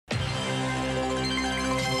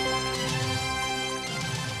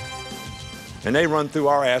And they run through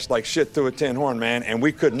our ass like shit through a tin horn, man, and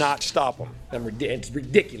we could not stop them. It's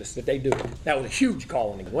ridiculous that they do it. That was a huge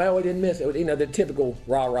call. Well, we didn't miss it. You know, the typical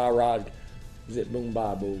rah, rah, rah, zip, boom,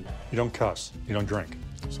 bye, boom. You don't cuss. You don't drink.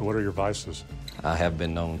 So what are your vices? I have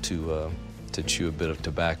been known to chew a bit of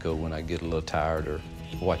tobacco when I get a little tired or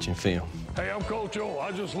watching film. Hey, I'm Coach O.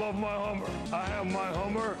 I just love my Hummer. I have my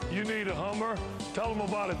Hummer. You need a Hummer. Tell them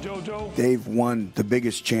about it, JoJo. They've won the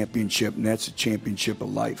biggest championship, and that's a championship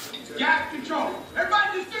of life. Gas control.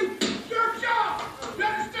 Everybody just do your job. You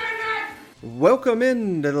understand that? Welcome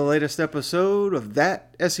into the latest episode of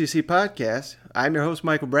That SEC Podcast. I'm your host,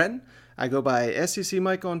 Michael Breton. I go by SEC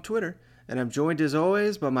Mike on Twitter, and I'm joined as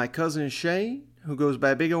always by my cousin Shane, who goes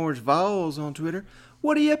by Big Orange Vols on Twitter.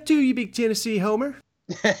 What are you up to, you big Tennessee homer?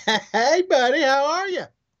 Hey, buddy, how are you?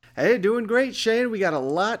 Hey, doing great, Shane. We got a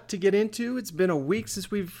lot to get into. It's been a week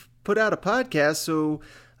since we've put out a podcast, so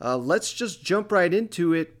let's just jump right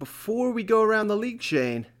into it. Before we go around the league,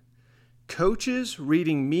 Shane, coaches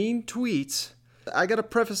reading mean tweets. I got to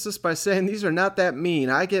preface this by saying these are not that mean.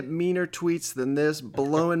 I get meaner tweets than this,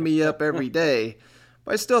 blowing me up every day.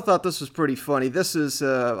 But I still thought this was pretty funny. This is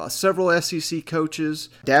several SEC coaches,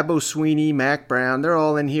 Dabo Swinney, Mac Brown, they're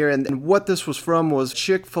all in here. And what this was from was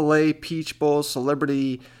Chick-fil-A Peach Bowl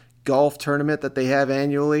Celebrity Golf Tournament that they have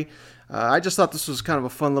annually. I just thought this was kind of a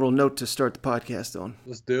fun little note to start the podcast on.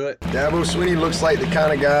 Let's do it. Dabo Swinney looks like the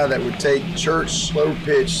kind of guy that would take church slow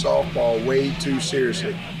pitch softball way too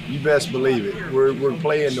seriously. You best believe it. We're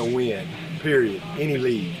playing to win, period, any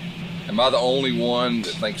league. Am I the only one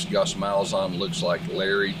that thinks Gus Malzahn looks like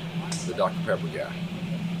Larry, the Dr. Pepper guy?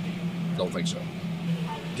 Don't think so.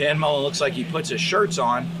 Dan Mullen looks like he puts his shirts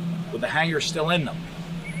on with the hangers still in them.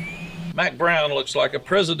 Mac Brown looks like a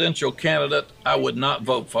presidential candidate I would not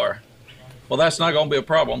vote for. Well, that's not going to be a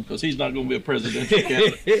problem because he's not going to be a presidential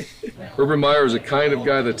candidate. Urban Meyer is the kind of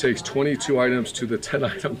guy that takes 22 items to the 10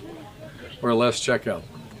 item or less checkout,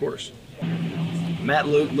 of course. Matt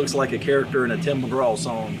Luke looks like a character in a Tim McGraw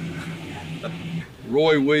song.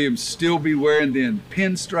 Roy Williams still be wearing them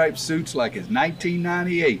pinstripe suits like it's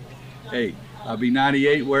 1998. Hey, I'll be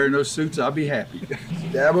 98 wearing those suits, I'll be happy.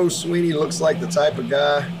 Dabo Swinney looks like the type of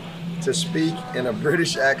guy to speak in a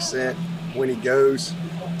British accent when he goes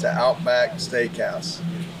to Outback Steakhouse.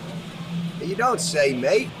 You don't say,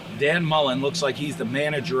 mate. Dan Mullen looks like he's the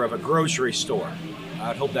manager of a grocery store.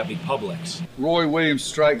 I'd hope that'd be Publix. Roy Williams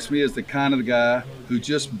strikes me as the kind of guy who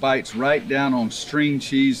just bites right down on string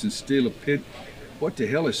cheese and steal a pit. What the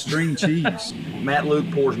hell is string cheese? Matt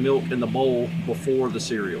Luke pours milk in the bowl before the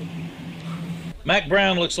cereal. Mac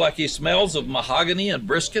Brown looks like he smells of mahogany and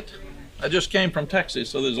brisket. I just came from Texas,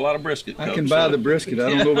 so there's a lot of brisket. I can buy the brisket.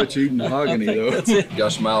 I don't know about you eating mahogany, though. That's it.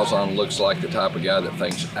 Gus Malzahn looks like the type of guy that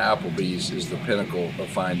thinks Applebee's is the pinnacle of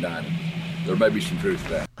fine dining. There may be some truth to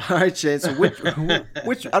that. All right, Shane. So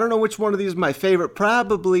which I don't know which one of these is my favorite.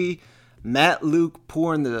 Probably Matt Luke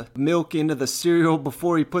pouring the milk into the cereal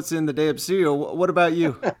before he puts in the damn cereal. What about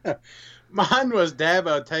you? Mine was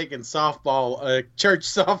Dabo taking church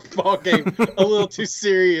softball game a little too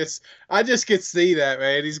serious. I just could see that,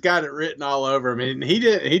 man. He's got it written all over him, and he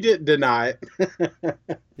didn't deny it.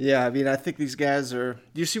 Yeah, I mean, I think these guys are,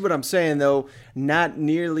 you see what I'm saying, though, not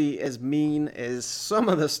nearly as mean as some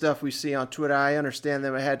of the stuff we see on Twitter. I understand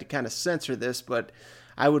that I had to kind of censor this, but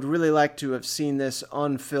I would really like to have seen this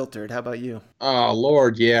unfiltered. How about you? Oh,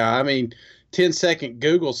 Lord, yeah. I mean, 10-second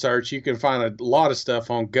Google search, you can find a lot of stuff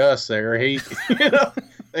on Gus there. They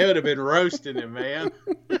would have been roasting him, man.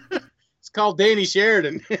 It's called Danny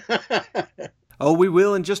Sheridan. Oh, we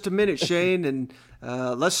will in just a minute, Shane, and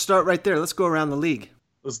let's start right there. Let's go around the league.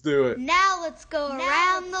 Let's do it. Now let's go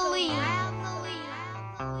around the league.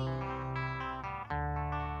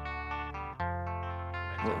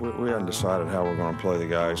 We haven't decided how we're going to play the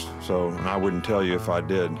guys, and I wouldn't tell you if I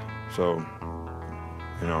did. So,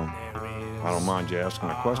 I don't mind you asking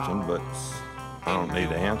a question, but I don't need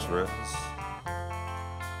to answer it.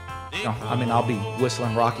 No, I mean, I'll be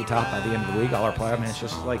whistling Rocky Top by the end of the week. All our play. I mean, it's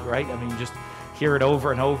just like, right? I mean, just hear it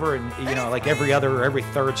over and over, and like every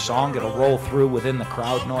third song, it'll roll through within the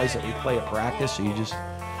crowd noise that we play at practice. So you just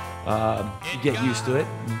you get used to it.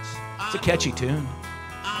 It's a catchy tune,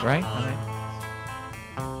 right?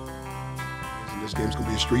 This game's gonna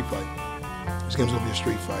be a street fight. This game's gonna be a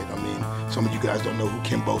street fight. I mean, some of you guys don't know who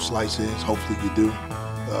Kimbo Slice is. Hopefully you do.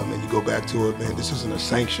 And you go back to it, man. This isn't a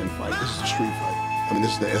sanctioned fight. This is a street fight. I mean,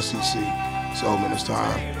 this is the SEC. So, man, it's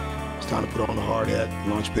time. It's time to put on the hard hat,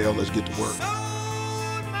 lunch pail. Let's get to work.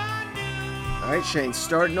 All right, Shane,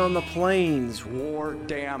 starting on the Plains. War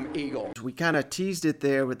damn Eagles. We kind of teased it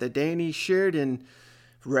there with the Danny Sheridan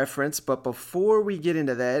reference. But before we get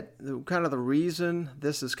into that, kind of the reason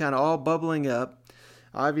this is kind of all bubbling up,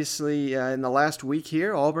 obviously, in the last week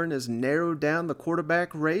here, Auburn has narrowed down the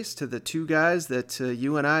quarterback race to the two guys that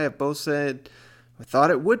you and I have both said we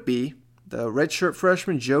thought it would be. The redshirt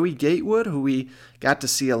freshman Joey Gatewood, who we got to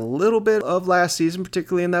see a little bit of last season,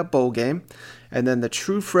 particularly in that bowl game. And then the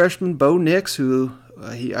true freshman Bo Nix, who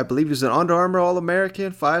I believe was an Under Armour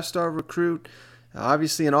All-American, 5-star recruit,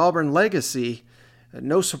 obviously an Auburn legacy.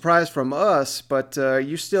 No surprise from us, but are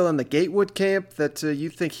you still in the Gatewood camp that you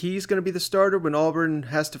think he's going to be the starter when Auburn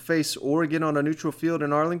has to face Oregon on a neutral field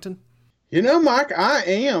in Arlington? You know, Mike, I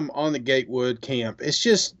am on the Gatewood camp. It's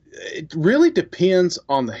just, it really depends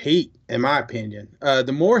on the heat, in my opinion.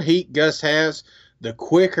 The more heat Gus has, the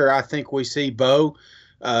quicker I think we see Bo.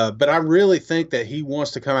 But I really think that he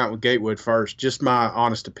wants to come out with Gatewood first, just my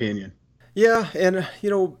honest opinion. Yeah, and,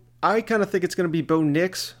 I kind of think it's going to be Bo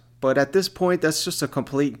Nix. But at this point, that's just a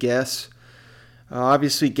complete guess.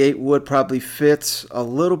 Obviously, Gatewood probably fits a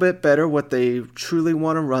little bit better what they truly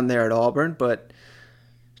want to run there at Auburn. But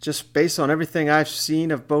just based on everything I've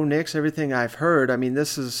seen of Bo Nix, everything I've heard,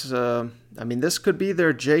 this could be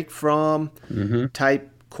their Jake Fromm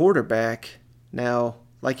type quarterback. Now,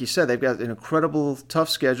 like you said, they've got an incredible tough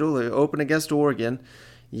schedule. They open against Oregon.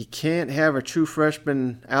 You can't have a true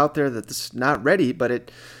freshman out there that's not ready, but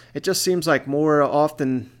it just seems like more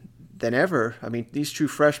often than ever, these true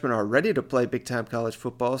freshmen are ready to play big-time college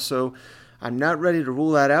football, so I'm not ready to rule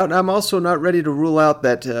that out. And I'm also not ready to rule out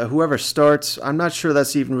that whoever starts, I'm not sure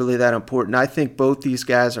that's even really that important. I think both these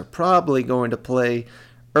guys are probably going to play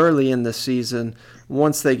early in the season.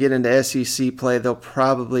 Once they get into SEC play, they'll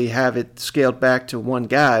probably have it scaled back to one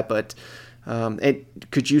guy, but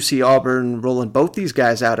could you see Auburn rolling both these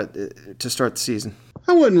guys out to start the season?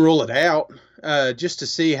 I wouldn't rule it out. Just to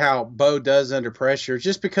see how Bo does under pressure,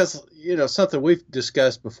 just because, something we've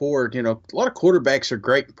discussed before, a lot of quarterbacks are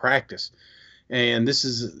great in practice. And this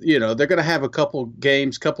is, they're going to have a couple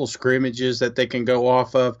games, couple scrimmages that they can go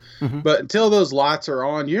off of. Mm-hmm. But until those lights are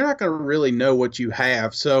on, you're not going to really know what you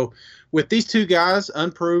have. So with these two guys,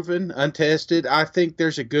 unproven, untested, I think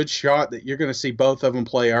there's a good shot that you're going to see both of them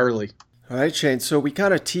play early. All right, Shane, so we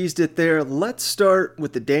kind of teased it there. Let's start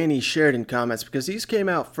with the Danny Sheridan comments because these came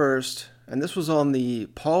out first. And this was on the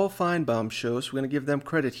Paul Feinbaum show, so we're going to give them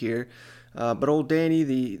credit here. But old Danny,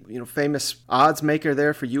 the famous odds maker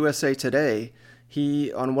there for USA Today,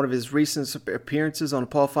 he, on one of his recent appearances on the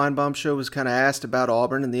Paul Feinbaum show, was kind of asked about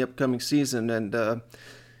Auburn and the upcoming season. And,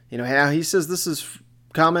 how he says this is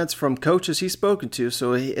comments from coaches he's spoken to,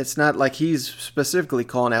 so it's not like he's specifically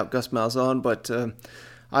calling out Gus Malzahn, but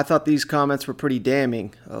I thought these comments were pretty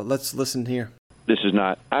damning. Let's listen here. This is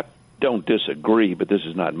not... don't disagree, but this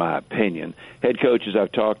is not my opinion. Head coaches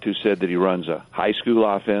I've talked to said that he runs a high school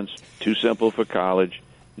offense, too simple for college,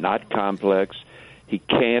 not complex. He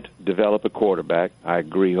can't develop a quarterback. I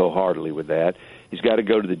agree wholeheartedly with that. He's got to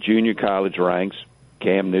go to the junior college ranks,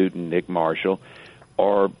 Cam Newton, Nick Marshall,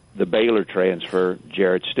 or the Baylor transfer,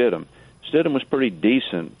 Jarrett Stidham. Stidham was pretty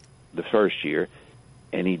decent the first year,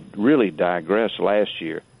 and he really digressed last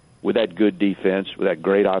year with that good defense, with that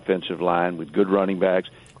great offensive line, with good running backs,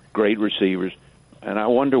 great receivers, and I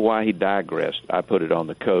wonder why he digressed. I put it on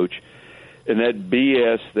the coach. And that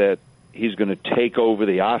BS that he's going to take over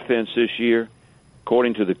the offense this year,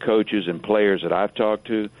 according to the coaches and players that I've talked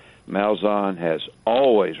to, Malzahn has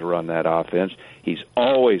always run that offense. He's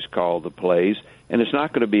always called the plays, and it's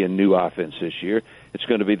not going to be a new offense this year. It's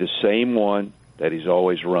going to be the same one that he's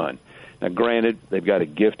always run. Now, granted, they've got a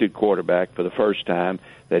gifted quarterback for the first time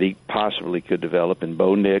that he possibly could develop in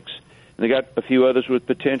Bo Nix. They got a few others with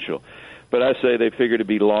potential. But I say they figure to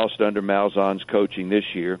be lost under Malzahn's coaching this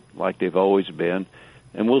year, like they've always been,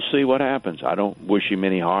 and we'll see what happens. I don't wish him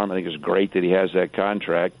any harm. I think it's great that he has that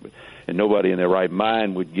contract, and nobody in their right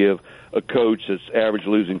mind would give a coach that's average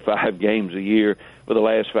losing 5 games a year for the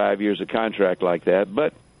last 5 years a contract like that.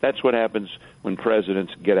 But that's what happens when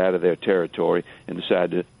presidents get out of their territory and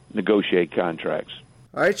decide to negotiate contracts.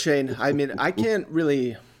 All right, Shane. I can't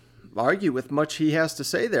really argue with much he has to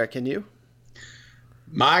say there, can you?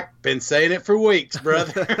 Mike, been saying it for weeks,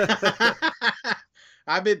 brother.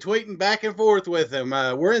 I've been tweeting back and forth with him.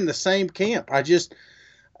 We're in the same camp. I just,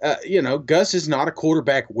 Gus is not a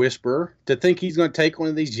quarterback whisperer. To think he's going to take one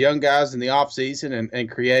of these young guys in the offseason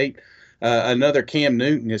and create another Cam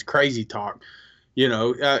Newton is crazy talk.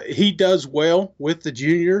 He does well with the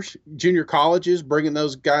junior colleges, bringing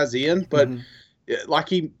those guys in, but like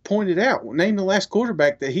he pointed out, name the last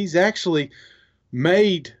quarterback that he's actually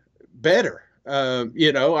made better. A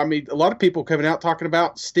lot of people coming out talking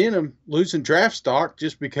about Stidham losing draft stock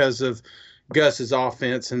just because of Gus's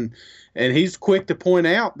offense, and he's quick to point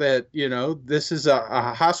out that this is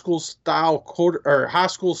a high school style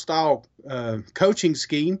coaching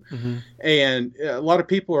scheme, and a lot of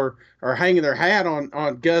people are hanging their hat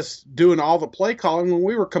on Gus doing all the play calling when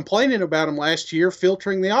we were complaining about him last year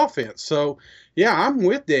filtering the offense. So yeah, I'm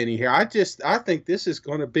with Danny here. I think this is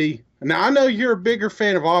going to be. Now I know you're a bigger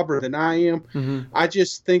fan of Auburn than I am. I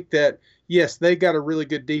just think that yes, they got a really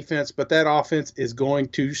good defense, but that offense is going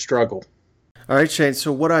to struggle. All right, Shane,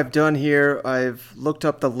 so what I've done here, I've looked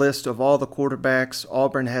up the list of all the quarterbacks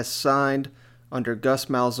Auburn has signed under Gus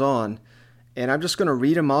Malzahn, and I'm just going to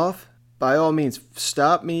read them off. By all means,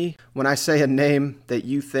 stop me when I say a name that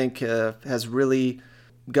you think has really,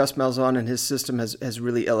 Gus Malzahn and his system has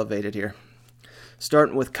really elevated here.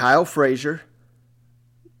 Starting with Kyle Frazier,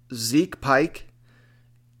 Zeke Pike,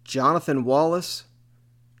 Jonathan Wallace,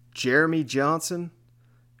 Jeremy Johnson,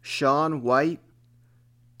 Sean White,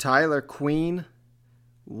 Tyler Queen,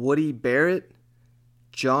 Woody Barrett,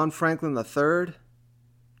 John Franklin III,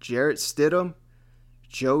 Jarrett Stidham,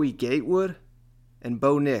 Joey Gatewood, and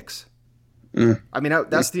Bo Nix. I mean,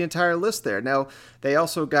 that's the entire list there. Now, they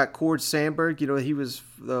also got Cord Sandberg. He was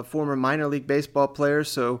the former minor league baseball player,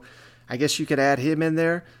 so I guess you could add him in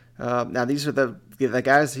there. Now, these are the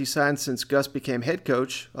guys he signed since Gus became head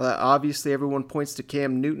coach. Obviously, everyone points to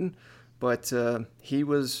Cam Newton, but he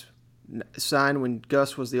was signed when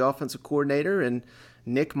Gus was the offensive coordinator, and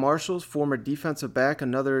Nick Marshall's former defensive back,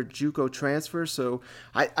 another JUCO transfer. So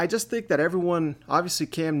I just think that everyone, obviously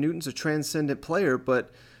Cam Newton's a transcendent player,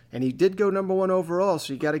 and he did go number 1 overall,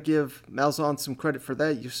 so you got to give Malzahn some credit for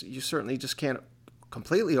that. You certainly just can't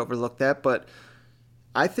completely overlook that, but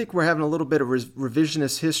I think we're having a little bit of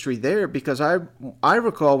revisionist history there, because I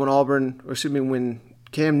recall when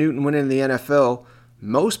Cam Newton went into the NFL,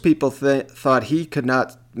 most people thought he could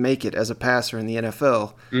not make it as a passer in the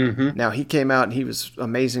NFL. Now, he came out and he was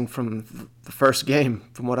amazing from the first game,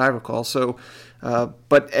 from what I recall. So,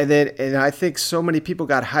 and I think so many people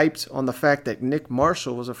got hyped on the fact that Nick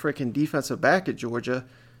Marshall was a freaking defensive back at Georgia,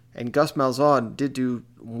 and Gus Malzahn did do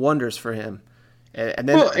wonders for him. And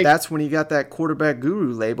then that's when he got that quarterback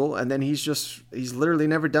guru label, and then he's literally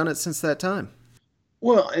never done it since that time.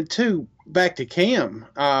 Well, and back to Cam,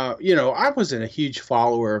 I wasn't a huge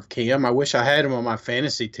follower of Cam. I wish I had him on my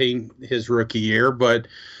fantasy team his rookie year, but,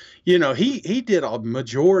 he did a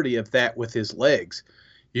majority of that with his legs,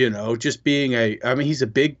 just being he's a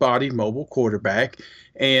big-bodied mobile quarterback,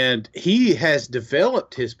 and he has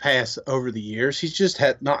developed his pass over the years. He's just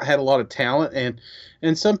not had a lot of talent,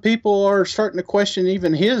 and some people are starting to question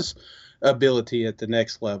even his ability at the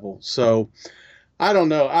next level. So I don't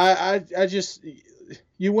know. I just –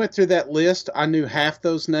 you went through that list. I knew half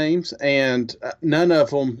those names, and none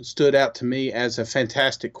of them stood out to me as a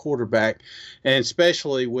fantastic quarterback, and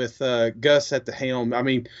especially with Gus at the helm. I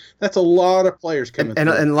mean, that's a lot of players coming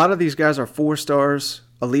through. And a lot of these guys are 4-stars,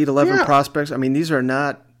 Elite 11 prospects. I mean, these are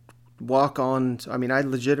not walk-ons. I mean, I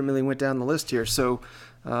legitimately went down the list here. So,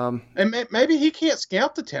 and maybe he can't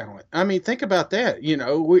scout the talent. I mean, think about that.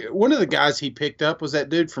 One of the guys he picked up was that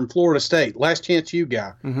dude from Florida State, Last Chance U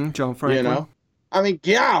guy. John Franklin. I mean,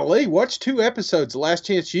 golly, watch 2 episodes of Last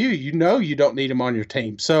Chance U. You don't need him on your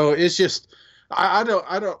team. So it's just, I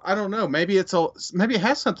don't know. Maybe it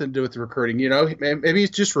has something to do with the recruiting. Maybe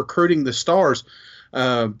it's just recruiting the stars.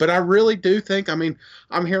 But I really do think. I mean,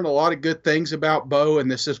 I'm hearing a lot of good things about Bo,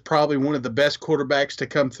 and this is probably one of the best quarterbacks to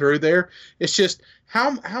come through there. It's just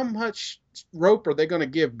how much rope are they going to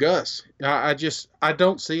give Gus? I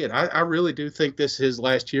don't see it. I really do think this is his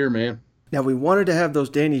last year, man. Now, we wanted to have those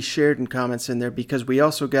Danny Sheridan comments in there because we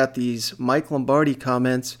also got these Mike Lombardi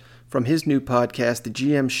comments from his new podcast, the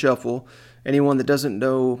GM Shuffle. Anyone that doesn't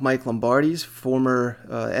know Mike Lombardi's former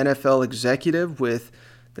NFL executive with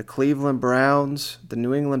the Cleveland Browns, the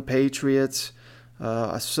New England Patriots,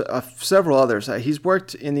 several others. He's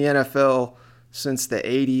worked in the NFL since the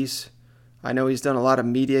 80s. I know he's done a lot of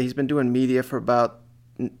media. He's been doing media for about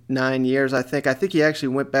 9 years, I think. I think he actually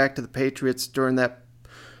went back to the Patriots during that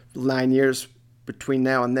 9 years between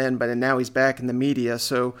now and then, but now he's back in the media.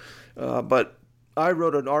 So, but I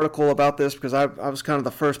wrote an article about this because I was kind of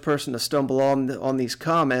the first person to stumble on these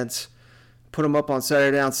comments, put them up on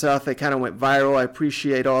Saturday Down South. They kind of went viral. I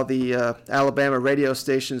appreciate all the Alabama radio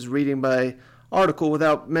stations reading my article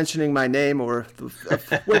without mentioning my name or the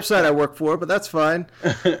website I work for, but that's fine.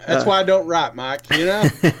 That's why I don't write, Mike,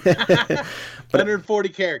 140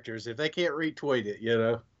 characters if they can't retweet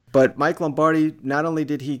it, But Mike Lombardi, not only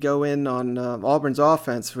did he go in on Auburn's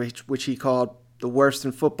offense, which he called the worst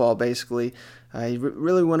in football, basically, he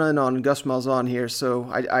really went in on Gus Malzahn here. So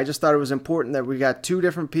I just thought it was important that we got 2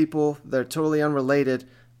 different people that are totally unrelated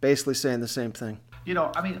basically saying the same thing.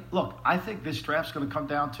 I mean, look, I think this draft's going to come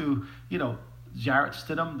down to, Jarrett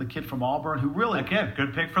Stidham, the kid from Auburn, who really... Again,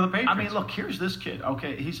 good pick for the Patriots. I mean, look, here's this kid,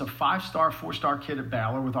 okay? He's a 5-star, 4-star kid at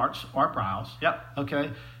Baylor with Art Briles. Yep.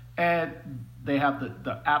 Okay? And they have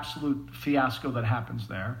the absolute fiasco that happens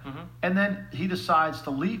there. Mm-hmm. And then he decides to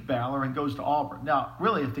leave Baylor and goes to Auburn. Now,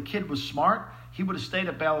 really, if the kid was smart, he would have stayed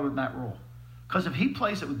at Baylor with Matt Rule. Because if he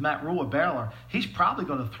plays it with Matt Rule at Baylor, he's probably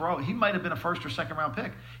going to throw. He might have been a first or second round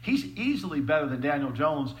pick. He's easily better than Daniel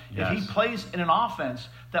Jones if he plays in an offense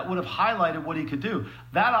that would have highlighted what he could do.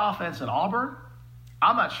 That offense at Auburn,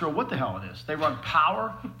 I'm not sure what the hell it is. They run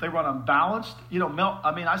power. They run unbalanced.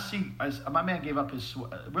 My man gave up his,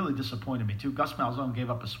 really disappointed me too. Gus Malzahn gave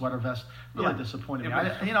up a sweater vest. Really disappointed me.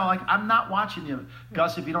 I'm not watching you,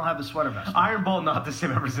 Gus, if you don't have the sweater vest. Iron Bowl not the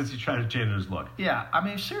same ever since he tried to change his look. Yeah, I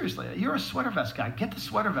mean, seriously, you're a sweater vest guy. Get the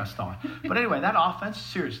sweater vest on. But anyway, that offense,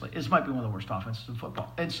 seriously, this might be one of the worst offenses in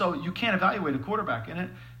football. And so you can't evaluate a quarterback in it,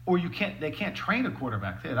 or they can't train a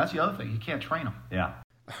quarterback there. That's the other thing. You can't train them. Yeah.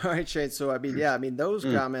 All right, Shane. So, those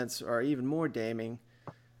comments are even more damning.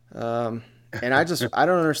 And I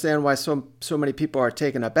don't understand why so many people are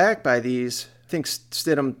taken aback by these. I think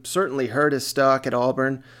Stidham certainly hurt his stock at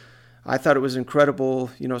Auburn. I thought it was incredible.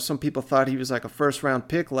 Some people thought he was like a first-round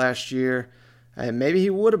pick last year, and maybe he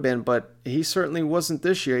would have been, but he certainly wasn't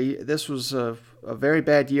this year. This was a very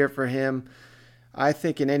bad year for him. I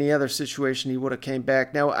think in any other situation he would have came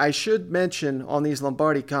back. Now, I should mention on these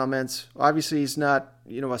Lombardi comments, obviously he's not,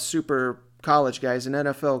 a super college guy. He's an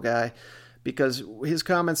NFL guy, because his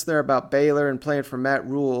comments there about Baylor and playing for Matt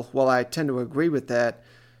Rule, while I tend to agree with that,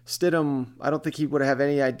 Stidham, I don't think he would have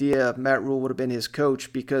any idea Matt Rule would have been his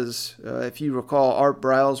coach, because if you recall, Art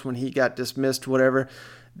Briles, when he got dismissed, whatever,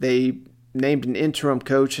 they named an interim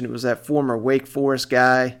coach, and it was that former Wake Forest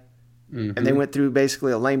guy. Mm-hmm. And they went through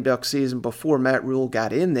basically a lame duck season before Matt Rule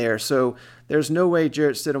got in there. So there's no way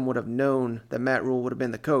Jarrett Stidham would have known that Matt Rule would have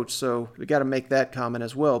been the coach. So we got to make that comment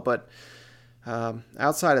as well. But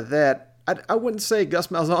outside of that, I wouldn't say Gus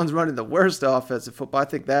Malzahn's running the worst offensive football. I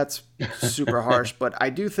think that's super harsh. But I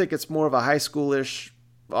do think it's more of a high schoolish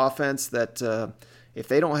offense that if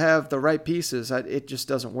they don't have the right pieces, it just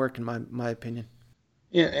doesn't work in my opinion.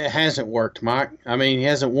 Yeah, it hasn't worked, Mike. I mean, he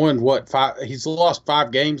hasn't won, he's lost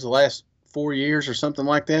 5 games the last 4 years or something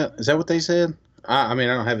like that. Is that what they said? I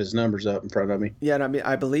don't have his numbers up in front of me. Yeah, and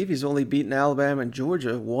I believe he's only beaten Alabama and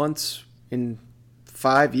Georgia once in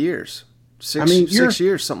 5 years. 6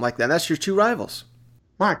 years, something like that. That's your 2 rivals.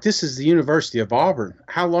 Mike, this is the University of Auburn.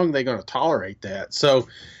 How long are they going to tolerate that? So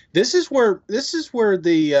this is where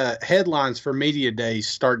the headlines for media days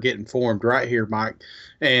start getting formed right here, Mike.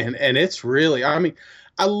 And it's really,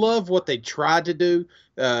 I love what they tried to do,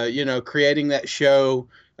 creating that show,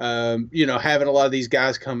 having a lot of these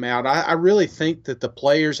guys come out. I really think that the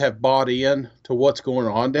players have bought in to what's going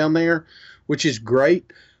on down there, which is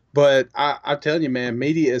great. But I'm telling you, man,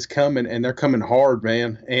 media is coming, and they're coming hard,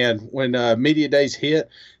 man. And when media days hit,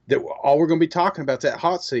 all we're going to be talking about is that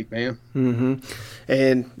hot seat, man. Mm-hmm.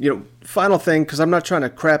 And, final thing, because I'm not trying to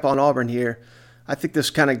crap on Auburn here, I think this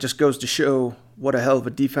kind of just goes to show what a hell of a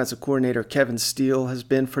defensive coordinator Kevin Steele has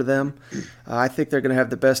been for them. I think they're going to have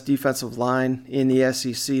the best defensive line in the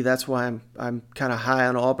SEC. That's why I'm kind of high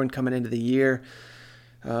on Auburn coming into the year.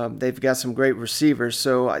 They've got some great receivers,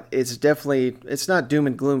 so it's not doom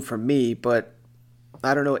and gloom for me, but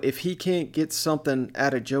I don't know, if he can't get something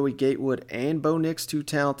out of Joey Gatewood and Bo Nix, 2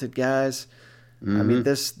 talented guys, I mean,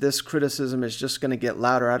 this criticism is just going to get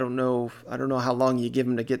louder. I don't know how long you give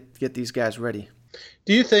him to get these guys ready.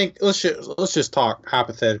 Do you think, let's just talk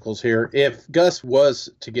hypotheticals here. If Gus was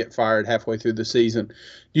to get fired halfway through the season,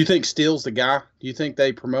 do you think Steele's the guy? Do you think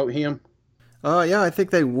they promote him? Yeah, I think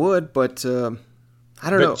they would, but I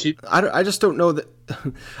don't know. I just don't know that.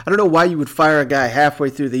 I don't know why you would fire a guy halfway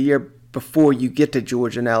through the year before you get to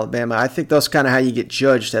Georgia and Alabama. I think that's kind of how you get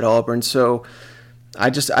judged at Auburn. So I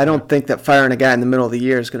don't think that firing a guy in the middle of the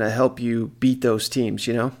year is going to help you beat those teams,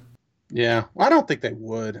 Yeah, I don't think they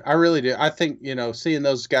would. I really do. I think, seeing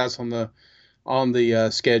those guys on the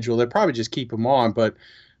schedule, they'll probably just keep them on. But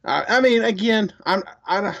again, I'm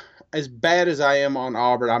as bad as I am on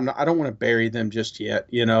Auburn. I don't want to bury them just yet.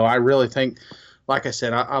 I really think, like I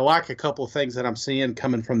said, I like a couple of things that I'm seeing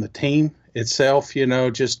coming from the team itself.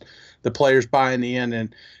 Just the players buying in,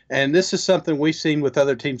 and this is something we've seen with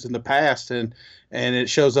other teams in the past, and it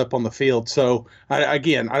shows up on the field. So, I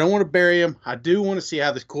don't want to bury him. I do want to see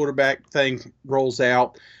how this quarterback thing rolls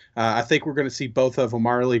out. I think we're going to see both of them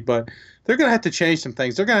early, but they're going to have to change some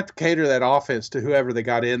things. They're going to have to cater that offense to whoever they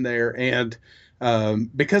got in there, and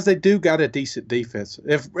because they do got a decent defense,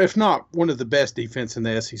 if not one of the best defense in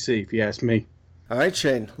the SEC, if you ask me. All right,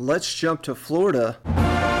 Shane, let's jump to Florida.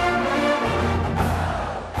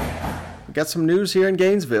 We got some news here in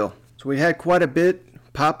Gainesville. So we had quite a bit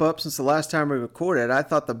pop up since the last time we recorded. I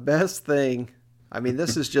thought the best thing,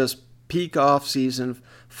 this is just peak off season,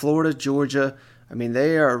 Florida, Georgia.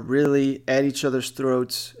 They are really at each other's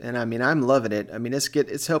throats, and I'm loving it.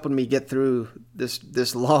 It's helping me get through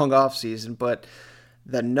this long off season. But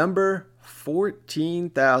the number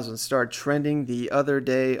 14,000 started trending the other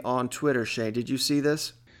day on Twitter. Shane, did you see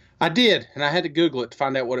this? I did, and I had to Google it to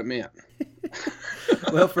find out what it meant.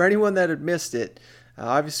 Well, for anyone that had missed it,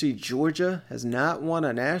 obviously Georgia has not won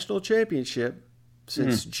a national championship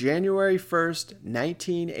since January 1st,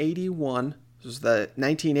 1981. This was the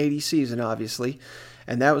 1980 season, obviously,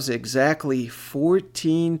 and that was exactly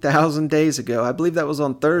 14,000 days ago. I believe that was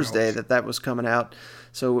on Thursday that was coming out.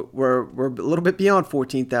 So we're a little bit beyond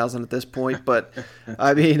 14,000 at this point, but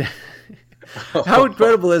how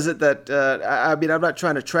incredible is it that I'm not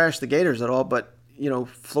trying to trash the Gators at all, but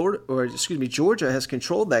Georgia has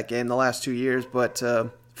controlled that game the last 2 years, but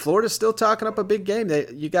Florida's still talking up a big game.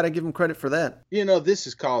 You got to give them credit for that. This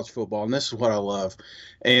is college football, and this is what I love.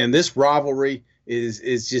 And this rivalry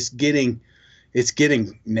is just getting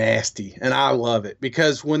nasty, and I love it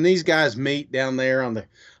because when these guys meet down there on the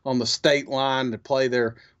state line to play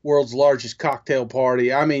their world's largest cocktail party,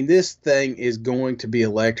 this thing is going to be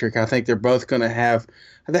electric. I think they're both going to have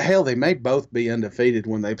they may both be undefeated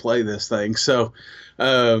when they play this thing. So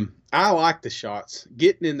I like the shots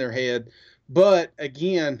getting in their head. But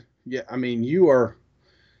again, this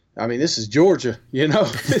is Georgia,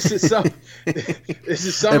 this is somebody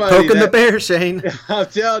they're poking the bear, Shane. I'm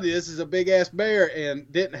telling you, this is a big ass bear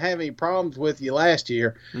and didn't have any problems with you last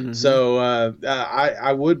year. Mm-hmm. So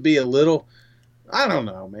I would be a little, I don't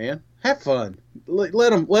know, man. Have fun. Let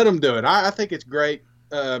them do it. I think it's great.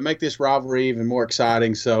 Make this rivalry even more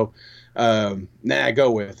exciting. So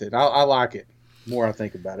go with it. I like it. The more I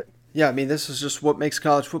think about it. Yeah, this is just what makes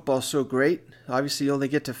college football so great. Obviously, you only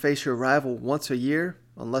get to face your rival once a year,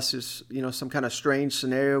 unless it's some kind of strange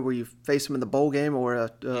scenario where you face them in the bowl game or a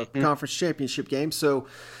conference championship game. So,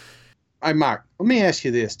 hey, Mike, let me ask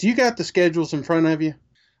you this: do you got the schedules in front of you?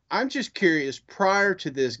 I'm just curious. Prior to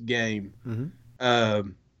this game,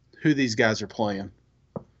 who these guys are playing?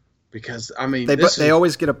 Because they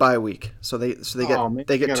always get a bye week, so they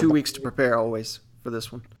get 2 weeks to prepare always for this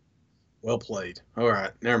one. Well played. All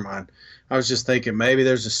right, never mind. I was just thinking maybe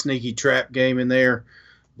there's a sneaky trap game in there,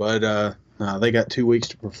 but no, they got 2 weeks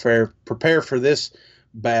to prepare for this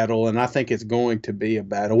battle, and I think it's going to be a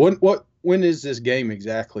battle. When is this game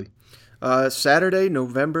exactly? Saturday,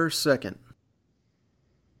 November 2nd.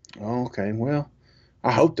 Oh, okay. Well,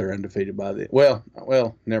 I hope they're undefeated by the. Well,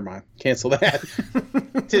 never mind. Cancel that.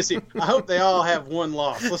 Tissy, I hope they all have one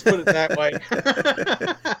loss. Let's put it that way.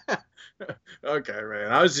 Okay,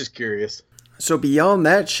 man. I was just curious. So beyond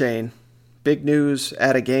that, Shane, big news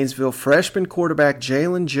out of Gainesville. Freshman quarterback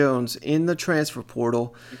Jalen Jones in the transfer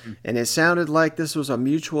portal. Mm-hmm. And it sounded like this was a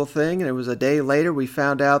mutual thing. And it was a day later we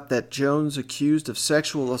found out that Jones accused of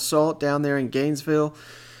sexual assault down there in Gainesville.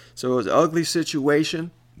 So it was an ugly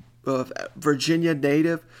situation. Virginia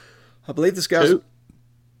native. I believe this guy's...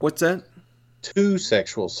 What's that? 2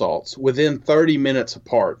 sexual assaults within 30 minutes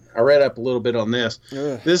apart. I read up a little bit on this.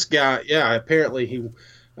 Ugh. This guy, apparently he,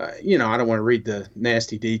 I don't want to read the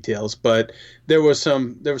nasty details, but there was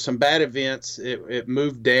some bad events. It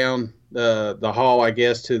moved down the hall, I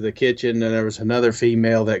guess, to the kitchen, and there was another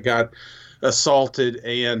female that got assaulted,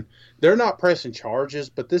 and they're not pressing charges,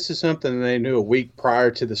 but this is something they knew a week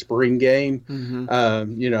prior to the spring game.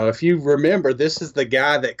 Mm-hmm. If you remember, this is the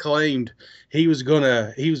guy that claimed he was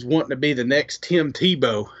wanting to be the next Tim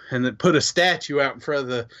Tebow and then put a statue out in front of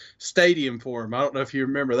the stadium for him. I don't know if you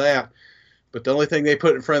remember that, but the only thing they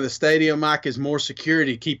put in front of the stadium, Mike, is more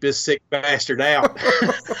security to keep this sick bastard out.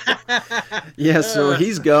 Yeah, so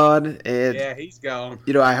he's gone. And, yeah, he's gone.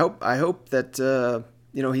 I hope that,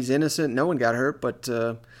 he's innocent. No one got hurt, but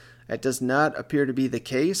that does not appear to be the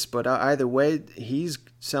case. But either way,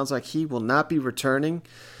 sounds like he will not be returning.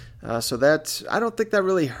 So I don't think that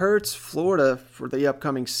really hurts Florida for the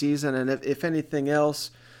upcoming season. And if anything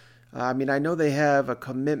else, I know they have a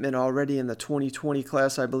commitment already in the 2020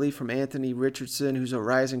 class, I believe, from Anthony Richardson, who's a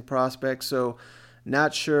rising prospect. So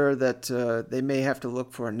not sure that they may have to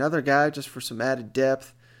look for another guy just for some added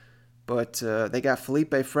depth. But they got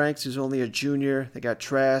Felipe Franks, who's only a junior. They got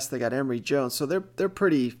Trask. They got Emory Jones. So they're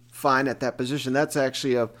pretty fine at that position. That's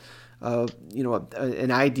actually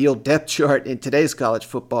an ideal depth chart in today's college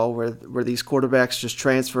football, where these quarterbacks just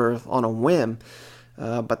transfer on a whim.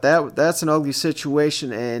 But that's an ugly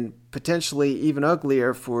situation, and potentially even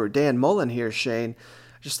uglier for Dan Mullen here, Shane.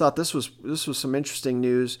 Just thought this was some interesting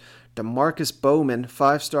news. DeMarcus Bowman,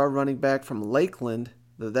 5-star running back from Lakeland.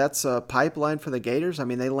 That's a pipeline for the Gators. I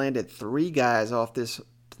mean, they landed 3 guys off this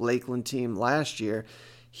Lakeland team last year.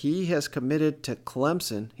 He has committed to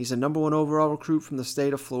Clemson. He's a number 1 overall recruit from the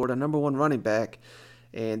state of Florida, number 1 running back.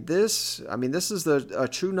 And this is a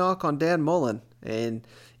true knock on Dan Mullen. And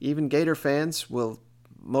even Gator fans will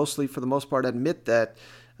mostly, for the most part, admit that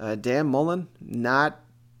Dan Mullen, not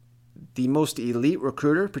the most elite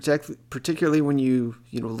recruiter, particularly when you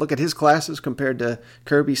look at his classes compared to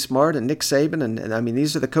Kirby Smart and Nick Saban, and I mean,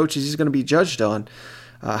 these are the coaches he's going to be judged on.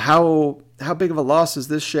 How big of a loss is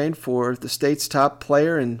this, Shane, for the state's top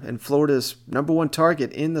player and Florida's number 1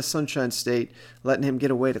 target in the Sunshine State, letting him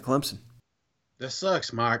get away to Clemson? That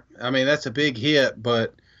sucks, Mike. I mean, that's a big hit,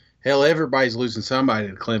 but hell, everybody's losing somebody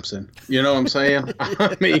to Clemson. You know what I'm saying?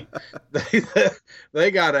 I mean, they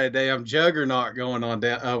got a damn juggernaut going on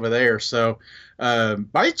down over there. So,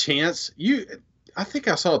 by chance, I think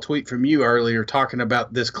I saw a tweet from you earlier talking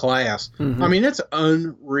about this class. Mm-hmm. I mean, it's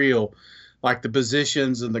unreal. Like the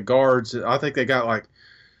positions and the guards. I think they got like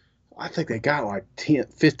 10,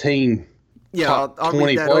 15. Yeah, I'll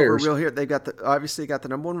read that players. over real here. They obviously got the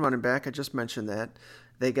number 1 running back. I just mentioned that.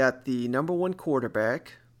 They got the number 1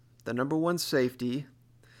 quarterback, the number 1 safety,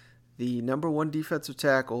 the number 1 defensive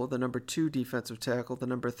tackle, the number 2 defensive tackle, the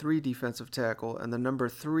number 3 defensive tackle, and the number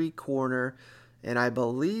 3 corner. And I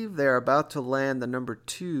believe they're about to land the number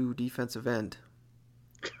 2 defensive end.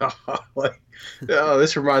 Golly. Oh,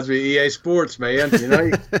 this reminds me of EA Sports, man. You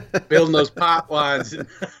know, building those pipelines.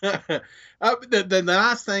 The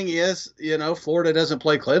nice thing is, Florida doesn't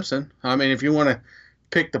play Clemson. I mean, if you want to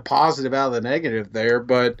pick the positive out of the negative there,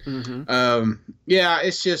 but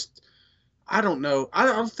it's just, I don't know. I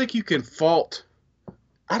don't think you can fault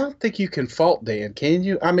Dan, can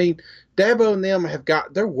you? I mean, Dabo and them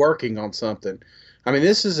they're working on something. I mean,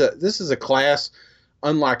 this is a class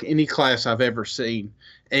unlike any class I've ever seen.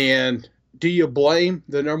 And do you blame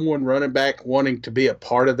the number 1 running back wanting to be a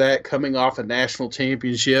part of that, coming off a national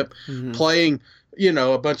championship, playing,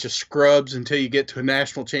 a bunch of scrubs until you get to a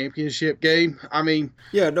national championship game? I mean,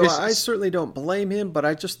 yeah, no, I certainly don't blame him, but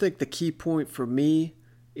I just think the key point for me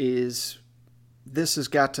is this has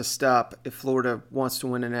got to stop if Florida wants to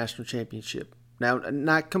win a national championship. Now,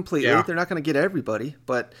 not completely. Yeah. They're not going to get everybody,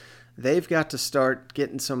 but they've got to start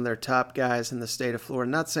getting some of their top guys in the state of Florida.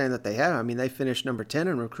 Not saying that they have. I mean, they finished number 10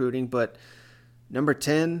 in recruiting, but number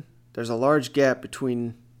 10, there's a large gap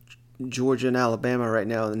between Georgia and Alabama right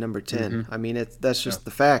now in the number 10. Mm-hmm. I mean, that's just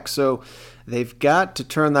the fact. So they've got to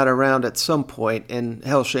turn that around at some point. And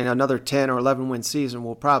hell, Shane, another 10 or 11 win season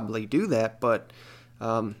will probably do that. But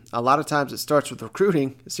a lot of times it starts with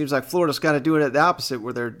recruiting. It seems like Florida's got to do it at the opposite,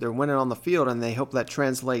 where they're winning on the field, and they hope that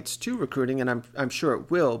translates to recruiting, and I'm sure it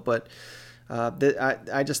will. But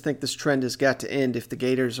I just think this trend has got to end if the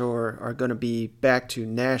Gators are going to be back to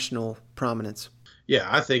national prominence. Yeah,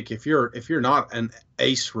 I think if you're not an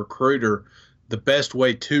ace recruiter, the best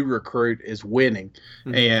way to recruit is winning,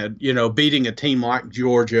 and beating a team like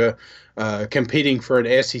Georgia, competing for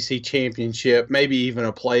an SEC championship, maybe even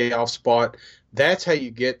a playoff spot. That's how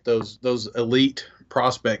you get those elite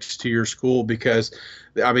prospects to your school, because,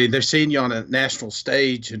 I mean, they're seeing you on a national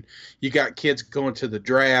stage, and you got kids going to the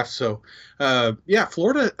draft. So,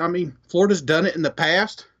 Florida. I mean, Florida's done it in the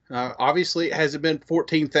past. Obviously, it hasn't been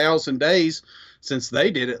 14,000 days since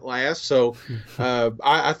they did it last. So,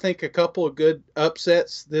 I think a couple of good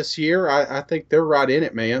upsets this year. I think they're right in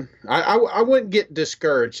it, man. I wouldn't get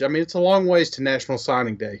discouraged. I mean, it's a long ways to National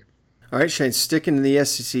Signing Day. All right, Shane, sticking in the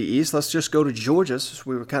SEC East, let's just go to Georgia. So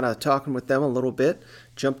we were kind of talking with them a little bit.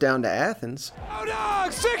 Jump down to Athens. Oh,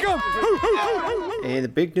 dog, sick 'em! And the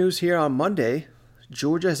big news here on Monday,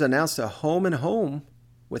 Georgia has announced a home-and-home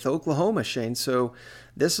with Oklahoma, Shane. So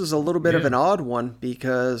this is a little bit of an odd one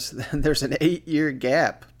because there's an 8-year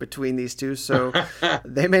gap between these two. So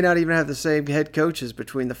they may not even have the same head coaches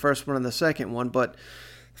between the first one and the second one. But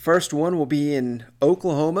the first one will be in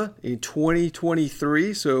Oklahoma in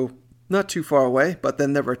 2023, so not too far away. But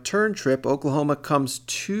then the return trip, Oklahoma comes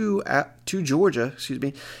to Georgia,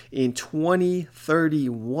 in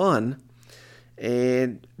 2031.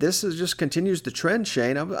 And this just continues the trend,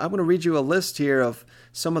 Shane. I'm going to read you a list here of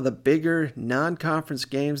some of the bigger non-conference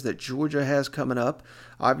games that Georgia has coming up.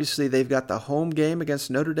 Obviously, they've got the home game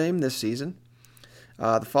against Notre Dame this season.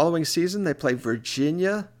 The following season, they play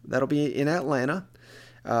Virginia. That'll be in Atlanta.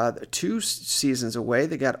 2 seasons away,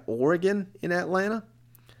 they got Oregon in Atlanta.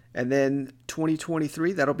 And then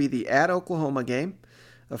 2023, that'll be the at Oklahoma game.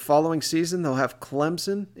 The following season, they'll have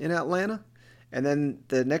Clemson in Atlanta. And then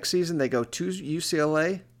the next season, they go to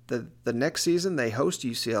UCLA. The next season, they host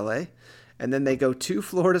UCLA. and then they go to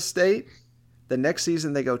Florida State. The next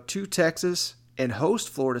season they go to Texas and host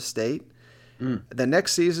Florida State. The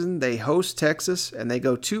next season they host Texas and they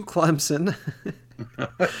go to Clemson.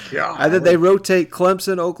 And then they rotate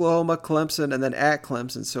Clemson, Oklahoma, Clemson, and then at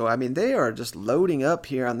Clemson. So, I mean, they are just loading up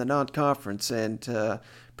here on the non-conference, and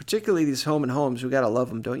particularly these home and homes. We got to love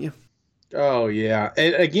them, don't you? Oh, yeah.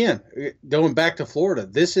 And again, going back to Florida,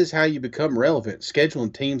 this is how you become relevant,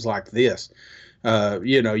 scheduling teams like this. I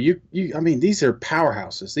mean, these are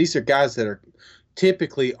powerhouses. These are guys that are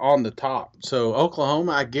typically on the top. So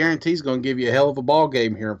Oklahoma, I guarantee, is going to give you a hell of a ball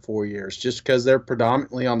game here in 4 years just because they're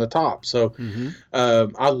predominantly on the top. So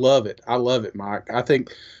I love it. I love it, Mike. I think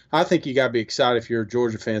you got to be excited if you're a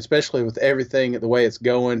Georgia fan, especially with everything the way it's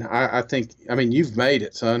going. I mean, you've made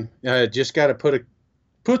it, son. Just got to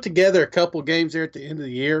put together a couple of games there at the end of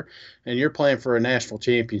the year, and you're playing for a national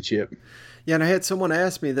championship. Yeah, and I had someone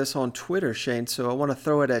ask me this on Twitter, Shane, so I want to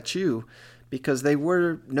throw it at you because they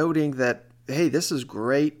were noting that, hey, this is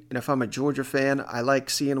great, and if I'm a Georgia fan, I like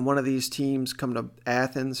seeing one of these teams come to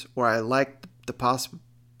Athens, or I like the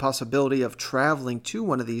possibility of traveling to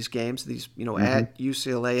one of these games, at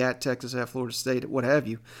UCLA, at Texas, at Florida State, what have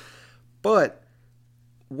you. But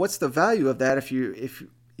what's the value of that if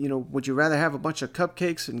would you rather have a bunch of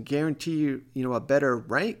cupcakes and guarantee a better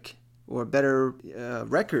rank or a better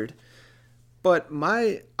record? But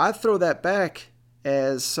I throw that back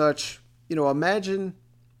as such, imagine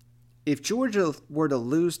if Georgia were to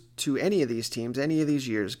lose to any of these teams, any of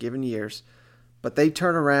these given years, but they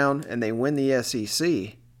turn around and they win the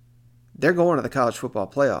SEC, they're going to the college football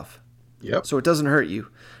playoff. Yep. So it doesn't hurt you.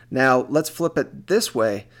 Now, let's flip it this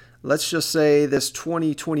way. Let's just say this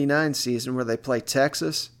 2029 season where they play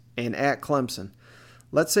Texas and at Clemson.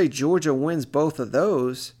 Let's say Georgia wins both of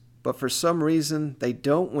those, but for some reason they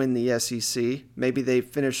don't win the SEC. Maybe they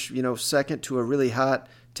finish, second to a really hot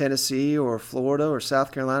Tennessee or Florida or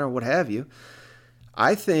South Carolina or what have you.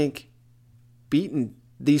 I think beating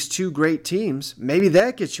these two great teams, maybe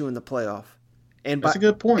that gets you in the playoff. And that's a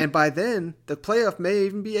good point. And by then, the playoff may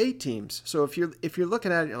even be 8 teams. So if you're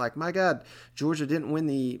looking at it, you're like, my God, Georgia didn't win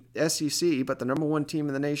the SEC, but the number 1 team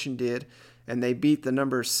in the nation did, and they beat the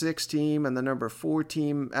number 6 team and the number 4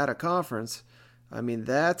 team out of conference. I mean,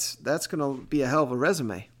 that's going to be a hell of a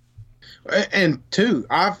resume. And two,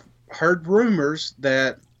 I've heard rumors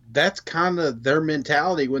that that's kind of their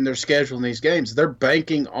mentality when they're scheduling these games. They're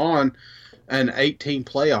banking on an 18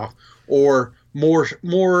 playoff or more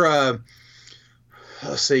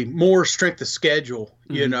strength of schedule.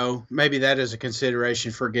 Maybe that is a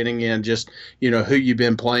consideration for getting in, just who you've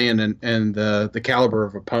been playing and the caliber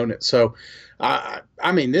of opponent. So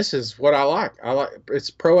I mean, this is what I like.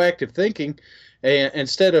 It's proactive thinking, and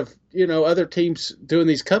instead of other teams doing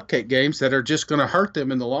these cupcake games that are just going to hurt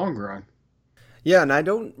them in the long run. Yeah, and I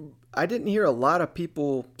didn't hear a lot of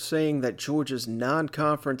people saying that Georgia's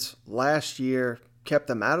non-conference last year kept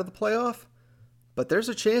them out of the playoff. But there's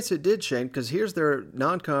a chance it did, Shane, because here's their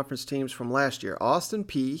non-conference teams from last year. Austin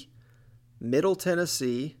Peay, Middle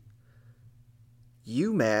Tennessee,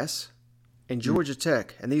 UMass, and Georgia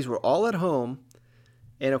Tech. And these were all at home.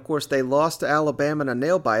 And, of course, they lost to Alabama in a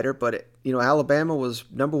nail-biter. But, Alabama was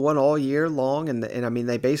number 1 all year long. And I mean,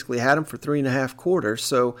 they basically had them for 3.5 quarters.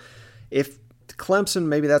 So if Clemson,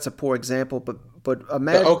 maybe that's a poor example. But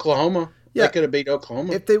imagine. But Oklahoma. Yeah. They could have beat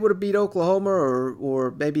Oklahoma. If they would have beat Oklahoma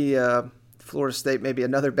or maybe Florida State, maybe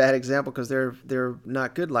another bad example because they're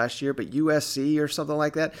not good last year, but USC or something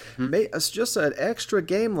like that. It's just an extra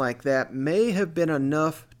game like that may have been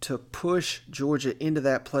enough to push Georgia into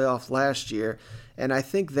that playoff last year. And I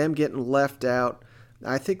think them getting left out,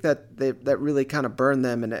 I think that that really kind of burned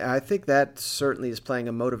them. And I think that certainly is playing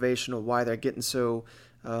a motivation of why they're getting so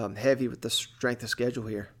heavy with the strength of schedule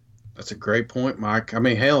here. That's a great point, Mike. I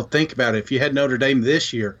mean, hell, think about it. If you had Notre Dame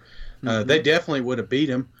this year, they definitely would have beat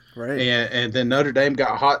them. Right. And then Notre Dame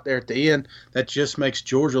got hot there at the end. That just makes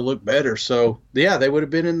Georgia look better. So, yeah, they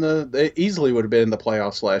easily would have been in the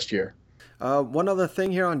playoffs last year. One other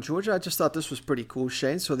thing here on Georgia, I just thought this was pretty cool,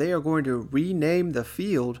 Shane. So they are going to rename the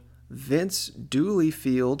field Vince Dooley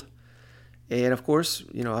Field. And, of course,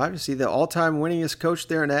 obviously the all-time winningest coach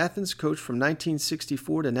there in Athens, coached from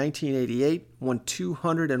 1964 to 1988, won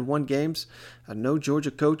 201 games. No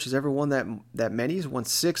Georgia coach has ever won that many. He's won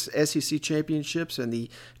 6 SEC championships and the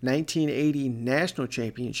 1980 national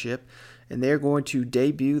championship. And they're going to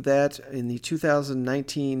debut that in the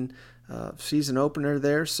 2019 season opener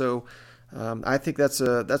there. So I think that's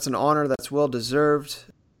an honor that's well-deserved.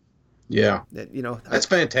 Yeah. That's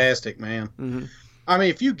fantastic, man. Mm-hmm. I mean,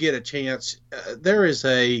 if you get a chance, there is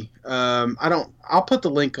I'll put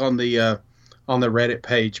the link on the Reddit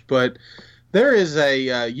page, but There is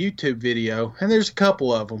a YouTube video, and there's a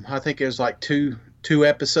couple of them. I think there's like two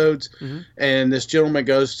episodes, and this gentleman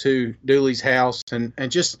goes to Dooley's house and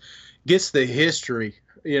just gets the history,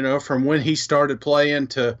 from when he started playing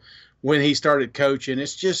to when he started coaching.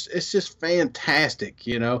 It's just fantastic,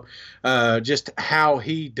 just how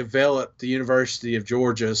he developed the University of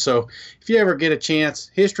Georgia. So if you ever get a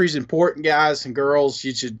chance, history's important, guys and girls.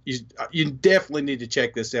 You definitely need to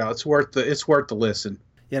check this out. It's worth the listen.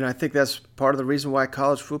 Yeah, and I think that's part of the reason why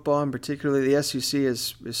college football, and particularly the SEC,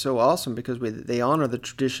 is so awesome, because they honor the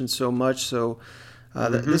tradition so much. So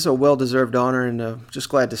this is a well-deserved honor, and just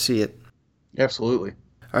glad to see it. Absolutely.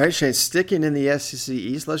 All right, Shane, sticking in the SEC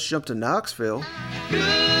East, let's jump to Knoxville.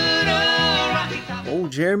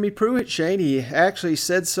 Old Jeremy Pruitt, Shane, he actually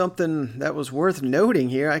said something that was worth noting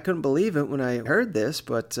here. I couldn't believe it when I heard this,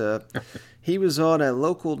 but he was on a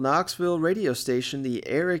local Knoxville radio station, the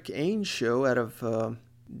Eric Ains Show out of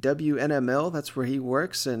WNML. That's where he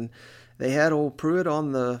works, and they had old Pruitt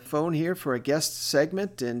on the phone here for a guest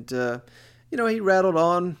segment, and he rattled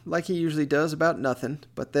on like he usually does about nothing,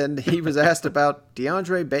 but then he was asked about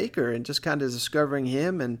Deandre Baker and just kind of discovering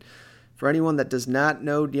him. And for anyone that does not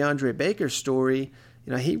know Deandre Baker's story,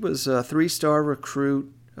 he was a 3-star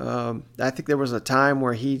recruit. I think there was a time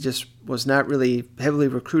where he just was not really heavily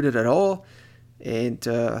recruited at all, and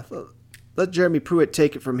let Jeremy Pruitt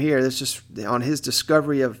take it from here. That's just on his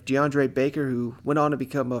discovery of Deandre Baker, who went on to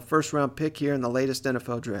become a first-round pick here in the latest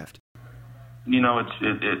NFL draft.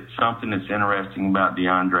 It's something that's interesting about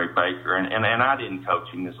Deandre Baker, and I didn't coach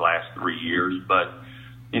him his last 3 years, but,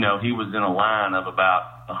 he was in a line of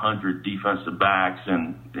about 100 defensive backs,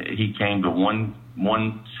 and he came to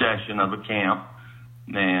one session of a camp,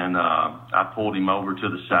 and I pulled him over to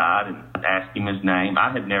the side and asked him his name.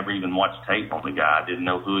 I had never even watched tape on the guy. I didn't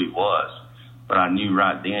know who he was. But I knew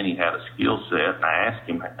right then he had a skill set, and I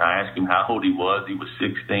asked him how old he was. He was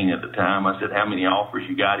 16 at the time. I said, "How many offers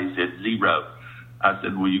you got?" He said, "0." I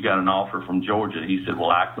said, "Well, you got an offer from Georgia." He said, "Well,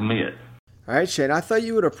 I commit." All right, Shane, I thought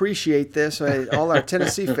you would appreciate this. All our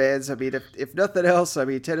Tennessee fans, if nothing else,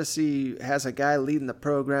 Tennessee has a guy leading the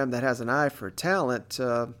program that has an eye for talent.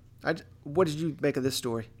 What did you make of this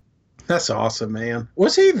story? That's awesome, man.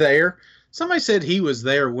 Was he there? Somebody said he was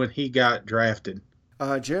there when he got drafted.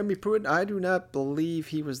 Jeremy Pruitt, I do not believe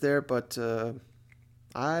he was there, but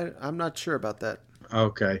I'm not sure about that.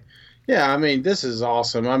 Okay. Yeah, this is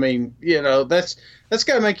awesome. That's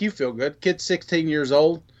got to make you feel good. Kid's 16 years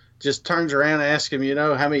old, just turns around and asks him,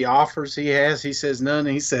 how many offers he has. He says none.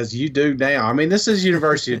 He says, "You do now." This is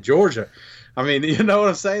University of Georgia. You know what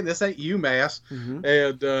I'm saying? This ain't UMass.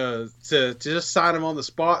 And to just sign him on the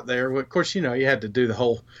spot there, of course, you had to do the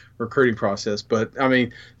whole recruiting process. But,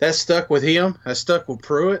 that stuck with him. That stuck with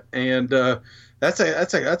Pruitt. And that's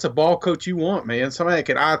a ball coach you want, man. Somebody that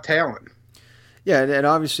can eye talent. Yeah, and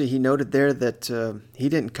obviously he noted there that he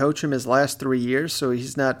didn't coach him his last 3 years, so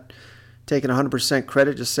he's not taking 100%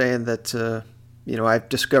 credit, just saying that I've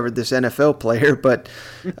discovered this NFL player, but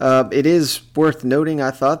it is worth noting,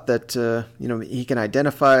 I thought, that, he can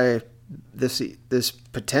identify this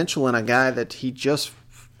potential in a guy that he just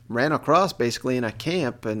ran across basically in a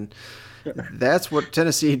camp, and that's what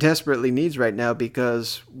Tennessee desperately needs right now,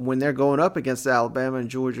 because when they're going up against Alabama and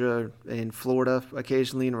Georgia and Florida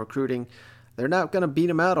occasionally in recruiting, they're not going to beat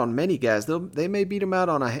them out on many guys. They may beat them out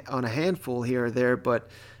on a handful here or there, but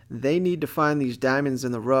they need to find these diamonds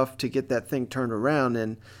in the rough to get that thing turned around.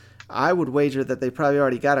 And I would wager that they probably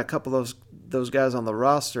already got a couple of those guys on the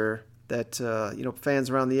roster that fans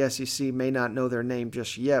around the SEC may not know their name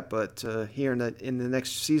just yet, but here in the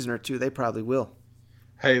next season or two, they probably will.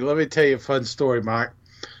 Hey, let me tell you a fun story, Mike.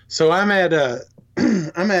 So I'm at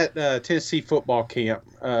Tennessee football camp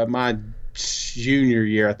my junior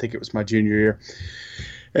year. I think it was my junior year.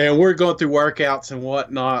 And we're going through workouts and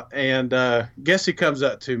whatnot. And guess who comes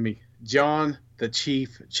up to me? John the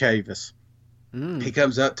Chief Chavis. He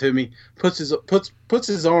comes up to me, puts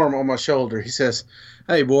his arm on my shoulder. He says,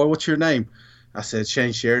 "Hey, boy, what's your name?" I said,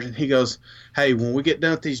 "Shane Sheridan." He goes, "Hey, when we get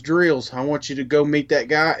done with these drills, I want you to go meet that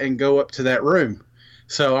guy and go up to that room."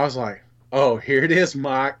 So I was like, "Oh, here it is,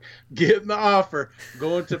 Mike. Getting the offer.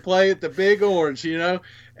 Going to play at the Big Orange,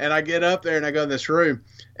 And I get up there and I go in this room,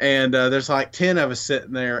 and there's like 10 of us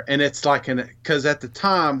sitting there. And it's like because at the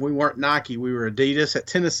time we weren't Nike, we were Adidas at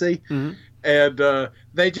Tennessee. And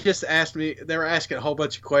they just asked me, they were asking a whole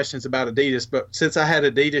bunch of questions about Adidas. But since I had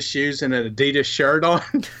Adidas shoes and an Adidas shirt on,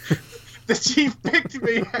 the chief picked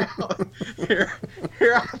me out. Here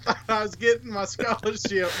I thought I was getting my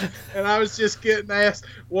scholarship, and I was just getting asked,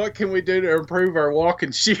 what can we do to improve our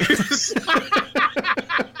walking shoes?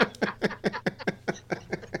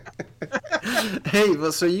 Hey,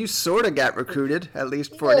 well, so you sort of got recruited, at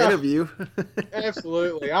least for an interview.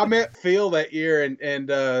 Absolutely. I met Phil that year, and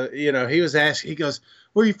he was asking, he goes,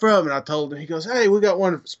 "Where are you from?" And I told him, he goes, "Hey, we got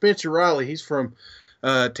one, Spencer Riley. He's from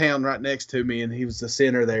town right next to me," and he was the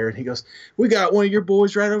center there. And he goes, "We got one of your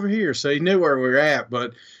boys right over here." So he knew where we were at.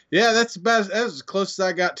 But, yeah, that was as close as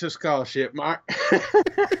I got to a scholarship, Mike.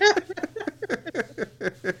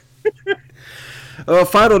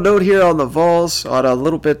 Final note here on the Vols, on a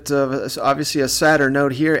little bit of obviously a sadder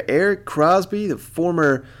note here. Eric Crosby, the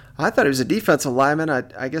former, I thought he was a defensive lineman.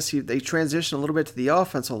 I guess they transitioned a little bit to the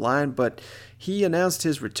offensive line, but he announced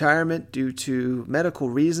his retirement due to medical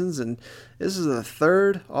reasons, and this is the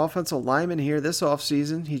third offensive lineman here this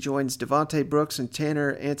offseason. He joins Devontae Brooks and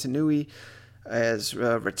Tanner Antonui as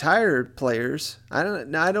retired players. I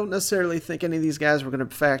don't necessarily think any of these guys were going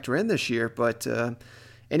to factor in this year, but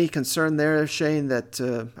any concern there, Shane, that,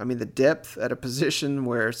 the depth at a position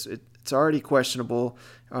where it's already questionable,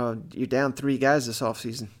 you're down 3 guys this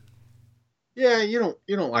offseason? Yeah, you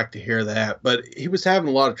don't like to hear that, but he was having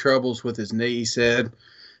a lot of troubles with his knee, he said,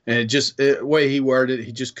 and the way he worded it,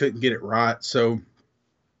 he just couldn't get it right. So,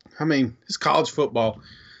 it's college football.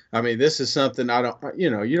 This is something you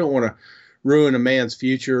don't want to ruin a man's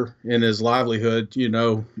future and his livelihood,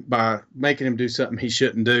 by making him do something he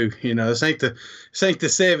shouldn't do. This ain't the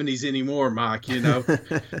 70s anymore, Mike.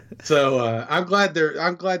 So I'm glad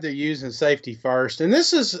they're using safety first. And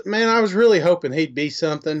this is, man, I was really hoping he'd be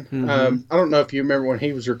something. Mm-hmm. I don't know if you remember when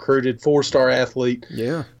he was recruited, 4-star athlete.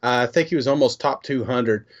 Yeah, I think he was almost top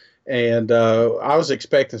 200. And I was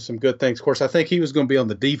expecting some good things. Of course, I think he was going to be on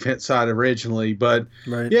the defense side originally, but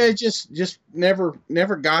yeah, just never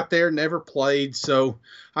got there, never played. So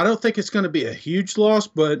I don't think it's going to be a huge loss,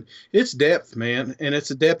 but it's depth, man, and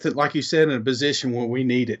it's a depth that, like you said, in a position where we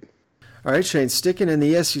need it. All right, Shane, sticking in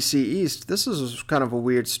the SEC East, this is kind of a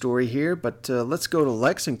weird story here, but let's go to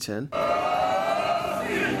Lexington,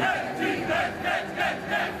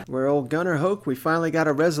 where old Gunnar Hoke, we finally got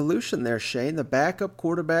a resolution there, Shane. The backup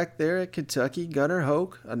quarterback there at Kentucky, Gunnar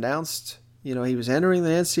Hoke, announced, he was entering the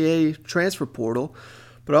NCAA transfer portal,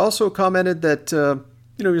 but also commented that,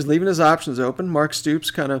 he was leaving his options open. Mark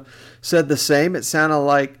Stoops kind of said the same. It sounded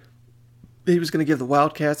like he was going to give the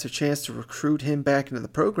Wildcats a chance to recruit him back into the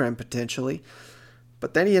program potentially.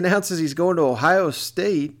 But then he announces he's going to Ohio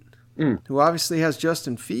State, who obviously has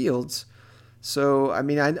Justin Fields. So,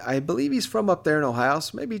 I believe he's from up there in Ohio,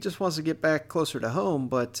 so maybe he just wants to get back closer to home.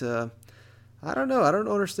 But I don't know. I don't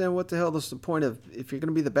understand what the hell is the point of, if you're going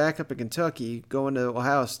to be the backup in Kentucky, going to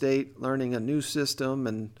Ohio State, learning a new system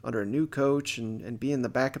and under a new coach and being the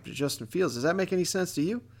backup to Justin Fields. Does that make any sense to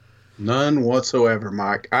you? None whatsoever,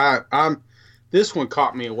 Mike. This one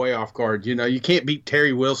caught me way off guard. You can't beat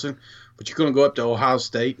Terry Wilson, but you're going to go up to Ohio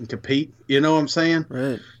State and compete. You know what I'm saying?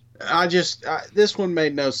 Right. This one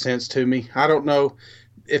made no sense to me. I don't know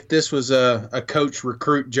if this was a coach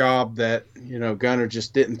recruit job that, Gunnar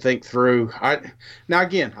just didn't think through. Now,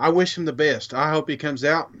 again, I wish him the best. I hope he comes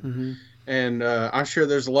out. Mm-hmm. And I'm sure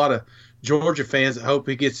there's a lot of Georgia fans that hope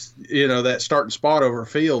he gets, that starting spot over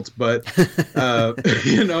Fields. But,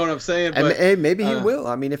 you know what I'm saying? But, hey, maybe he will.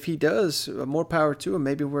 If he does, more power to him.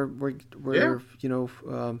 Maybe we're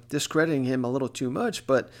discrediting him a little too much.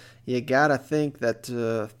 But you got to think that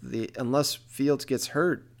unless Fields gets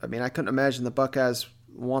hurt, I couldn't imagine the Buckeyes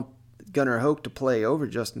want Gunnar Hoke to play over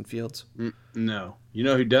Justin Fields. No. You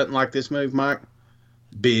know who doesn't like this move, Mike?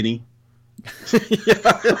 Benny.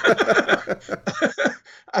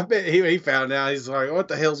 I bet he found out. He's like, what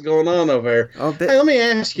the hell's going on over there? Oh, hey, let me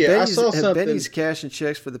ask you. I saw something. Benny's cashing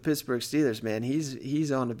checks for the Pittsburgh Steelers, man.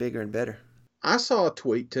 He's on to bigger and better. I saw a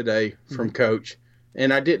tweet today from Coach,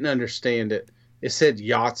 and I didn't understand it. It said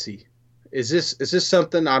Yahtzee. Is this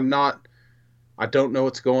something I don't know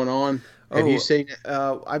what's going on? Have you seen it?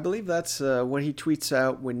 I believe that's what he tweets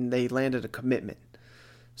out when they landed a commitment.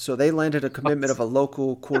 So they landed a commitment of a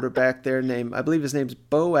local quarterback there I believe his name's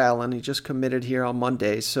Bo Allen. He just committed here on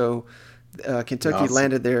Monday. So Kentucky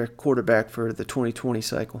landed their quarterback for the 2020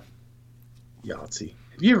 cycle. Yahtzee.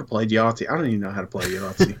 Have you ever played Yahtzee? I don't even know how to play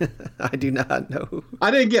Yahtzee. I do not know.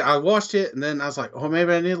 I watched it, and then I was like, oh,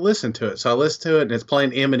 maybe I need to listen to it. So I listened to it, and it's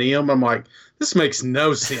playing Eminem. I'm like, this makes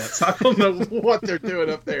no sense. I don't know what they're doing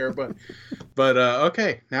up there. But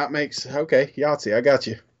okay. Now it makes, Yahtzee, I got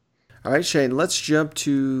you. All right, Shane, let's jump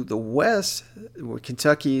to the West, where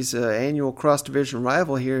Kentucky's annual cross-division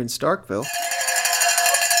rival here in Starkville.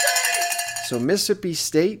 So Mississippi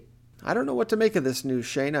State, I don't know what to make of this news,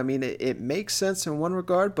 Shane. It makes sense in one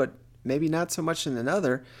regard, but maybe not so much in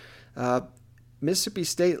another. Mississippi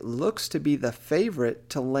State looks to be the favorite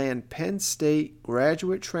to land Penn State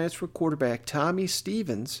graduate transfer quarterback Tommy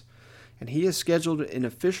Stevens and he has scheduled an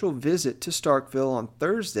official visit to Starkville on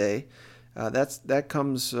Thursday. That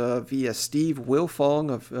comes via Steve Wilfong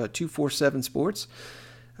of 247 Sports.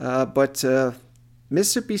 But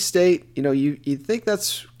Mississippi State, you'd think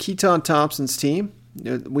that's Keaton Thompson's team.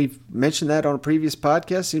 We've mentioned that on a previous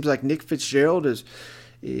podcast. Seems like Nick Fitzgerald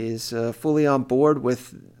is fully on board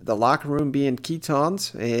with the locker room being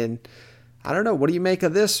Keaton's. And I don't know, what do you make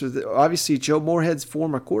of this? Obviously, Joe Moorhead's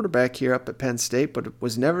former quarterback here up at Penn State, but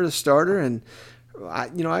was never the starter. And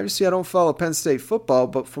obviously I don't follow Penn State football,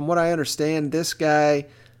 but from what I understand, this guy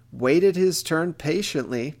waited his turn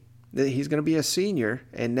patiently. He's going to be a senior,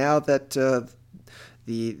 and now that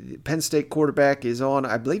the Penn State quarterback is on,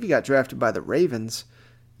 I believe he got drafted by the Ravens,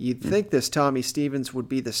 you'd think this Tommy Stevens would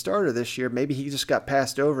be the starter this year. Maybe he just got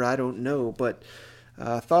passed over, I don't know. But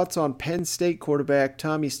thoughts on Penn State quarterback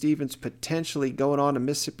Tommy Stevens potentially going on to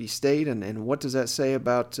Mississippi State, and what does that say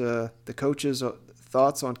about the coach's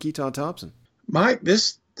thoughts on Keaton Thompson? Mike,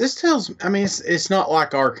 this tells me, it's not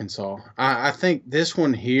like Arkansas. I think this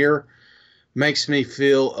one here makes me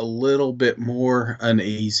feel a little bit more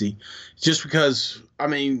uneasy, just because,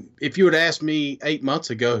 if you would ask me 8 months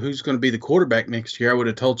ago who's going to be the quarterback next year, I would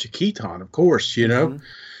have told you Keaton, of course, Mm-hmm.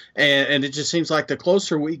 And it just seems like the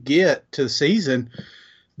closer we get to the season,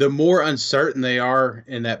 the more uncertain they are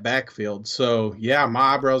in that backfield. So, yeah,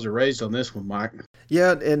 my eyebrows are raised on this one, Mike.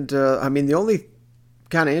 Yeah, and the only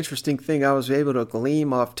kind of interesting thing I was able to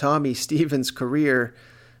glean off Tommy Stevens' career,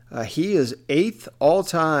 he is 8th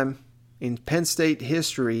all-time in Penn State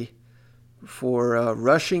history for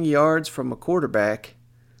rushing yards from a quarterback.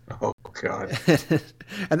 Oh, God.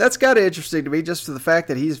 And that's kind of interesting to me, just for the fact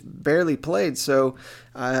that he's barely played. So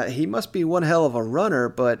he must be one hell of a runner.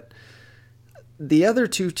 But the other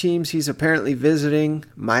two teams he's apparently visiting,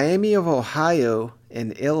 Miami of Ohio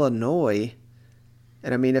and Illinois.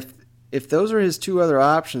 And if those are his two other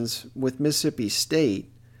options with Mississippi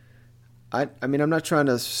State, I'm not trying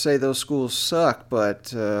to say those schools suck,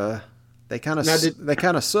 but they kind of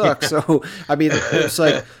suck. So it's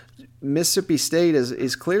like Mississippi State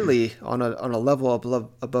is clearly on a level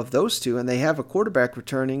above those two, and they have a quarterback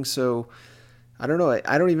returning. So I don't know.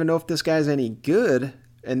 I don't even know if this guy's any good,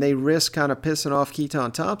 and they risk kind of pissing off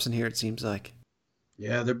Keaton Thompson here, it seems like.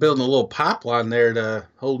 Yeah, they're building a little pipeline there to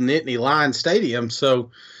hold Nittany Lion Stadium. So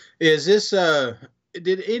is this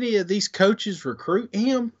did any of these coaches recruit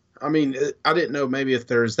him? I didn't know maybe if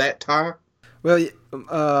there's that tie. Well,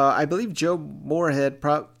 I believe Joe Moorhead,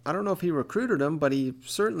 I don't know if he recruited him, but he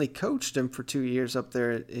certainly coached him for 2 years up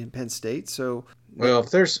there in Penn State. So, well,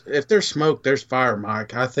 if there's smoke, there's fire,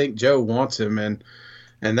 Mike. I think Joe wants him, and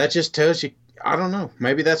that just tells you, I don't know,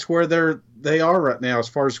 maybe that's where they are right now as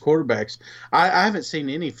far as quarterbacks. I haven't seen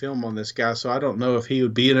any film on this guy, so I don't know if he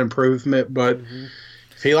would be an improvement, but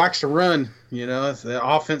if he likes to run, the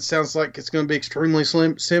offense sounds like it's going to be extremely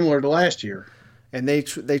similar to last year. And they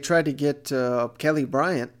tried to get Kelly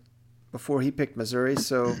Bryant before he picked Missouri,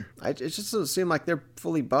 so it just doesn't seem like they're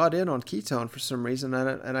fully bought in on Keaton for some reason,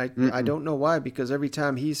 and I don't know why, because every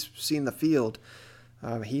time he's seen the field,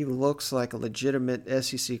 he looks like a legitimate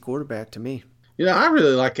SEC quarterback to me. I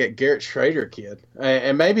really like that Garrett Schrader kid,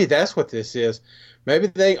 and maybe that's what this is. Maybe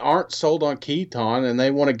they aren't sold on Keaton, and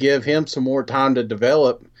they want to give him some more time to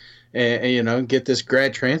develop and get this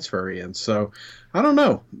grad transfer in. So I don't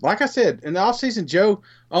know. Like I said, in the offseason, Joe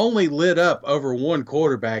only lit up over one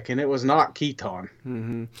quarterback, and it was not Keaton.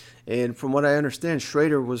 Mm-hmm. And from what I understand,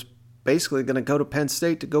 Schrader was basically going to go to Penn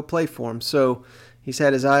State to go play for him. So he's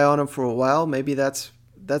had his eye on him for a while. Maybe that's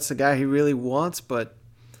the guy he really wants, but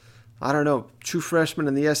I don't know. True freshman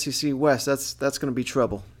in the SEC West, that's going to be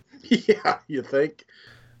trouble. Yeah, you think?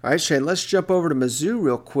 All right, Shane, let's jump over to Mizzou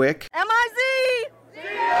real quick.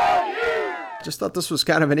 Just thought this was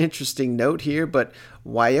kind of an interesting note here, but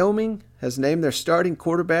Wyoming has named their starting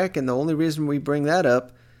quarterback, and the only reason we bring that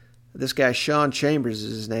up, this guy Sean Chambers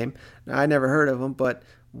is his name. Now, I never heard of him, but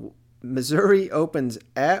Missouri opens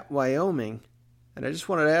at Wyoming, and I just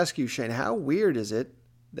wanted to ask you, Shane, how weird is it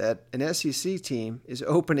that an SEC team is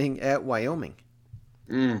opening at Wyoming?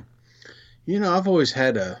 I've always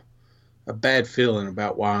had a bad feeling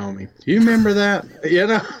about Wyoming. Do you remember that?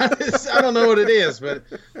 I don't know what it is, but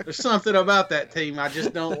there's something about that team I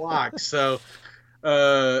just don't like. So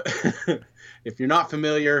if you're not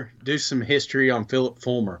familiar, do some history on Philip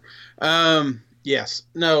Fulmer. Yes.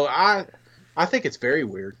 No, I think it's very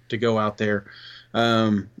weird to go out there.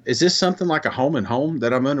 Is this something like a home and home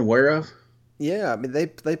that I'm unaware of? Yeah,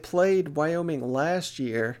 they played Wyoming last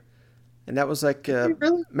year, And that was like,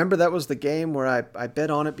 really? Remember that was the game where I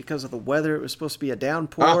bet on it because of the weather. It was supposed to be a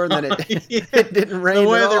downpour, and then it didn't rain. The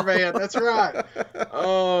weather, at all. man. That's right.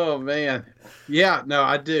 Oh man. Yeah. No,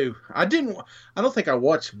 I do. I don't think I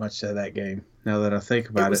watched much of that game. Now that I think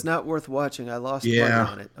about it, It was not worth watching. I lost money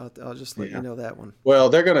on it. I'll just let you know that one. Well,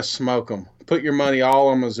 they're gonna smoke them. Put your money all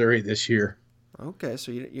on Missouri this year. Okay,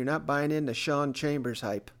 so you're not buying into Sean Chambers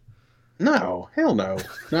hype. No, hell no.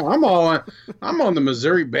 No, I'm on the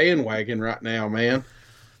Missouri bandwagon right now, man.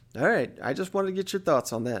 All right, I just wanted to get your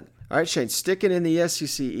thoughts on that. All right, Shane, sticking in the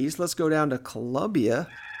SEC East, let's go down to Columbia,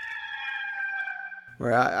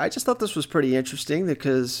 where I just thought this was pretty interesting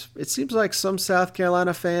because it seems like some South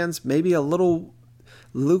Carolina fans may be a little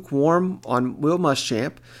lukewarm on Will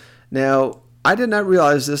Muschamp. Now, I did not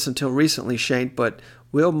realize this until recently, Shane, but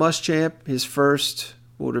Will Muschamp, his first,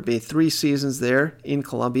 what would it be, 3 seasons there in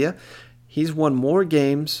Columbia, he's won more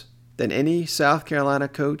games than any South Carolina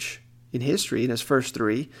coach in history in his first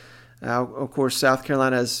 3. Now, of course, South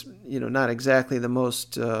Carolina is, not exactly the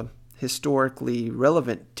most historically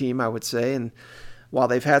relevant team, I would say. And while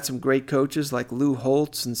they've had some great coaches like Lou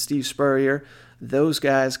Holtz and Steve Spurrier, those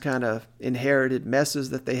guys kind of inherited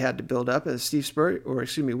messes that they had to build up. And Will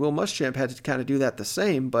Muschamp had to kind of do that the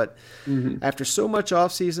same. But after so much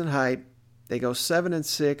offseason hype, they go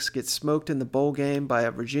 7-6, get smoked in the bowl game by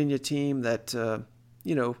a Virginia team that, on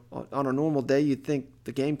a normal day, you'd think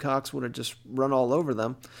the Gamecocks would have just run all over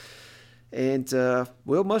them. And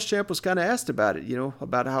Will Muschamp was kind of asked about it,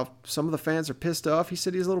 about how some of the fans are pissed off. He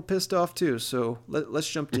said he's a little pissed off too. So let's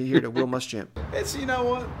jump to Will Muschamp. It's,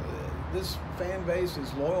 what, this fan base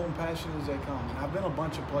is loyal and passionate as they come. And I've been a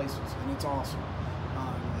bunch of places, and it's awesome.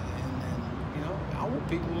 I want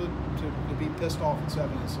people to be pissed off at 7-6.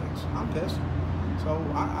 I'm pissed. So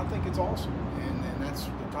I think it's awesome. And that's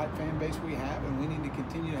the type fan base we have, and we need to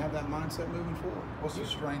continue to have that mindset moving forward. What's the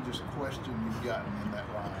strangest question you've gotten in that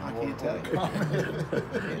line? I can't tell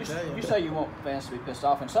you. You say you want fans to be pissed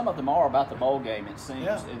off, and some of them are about the bowl game, it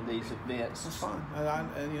seems, in these events. It's fine.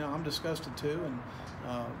 I'm disgusted too, and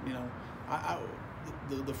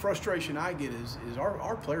the frustration I get is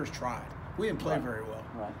our players tried. We didn't play very well.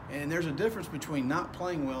 Right. And there's a difference between not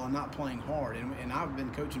playing well and not playing hard. And I've been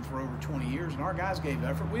coaching for over 20 years, and our guys gave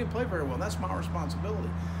effort. We didn't play very well. That's my responsibility.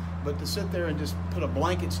 But to sit there and just put a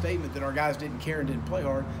blanket statement that our guys didn't care and didn't play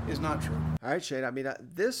hard is not true. All right, Shane.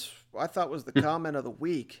 This I thought was the comment of the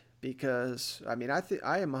week because, I am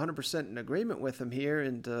 100% in agreement with him here,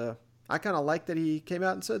 and I kind of like that he came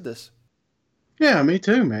out and said this. Yeah, me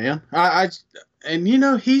too, man.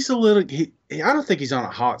 He's a little. I don't think he's on a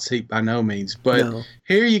hot seat by no means, but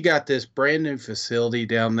here you got this brand new facility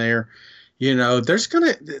down there.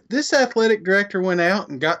 This athletic director went out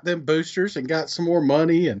and got them boosters and got some more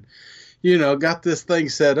money and, got this thing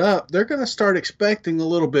set up. They're going to start expecting a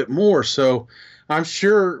little bit more. So I'm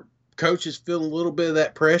sure coaches feel a little bit of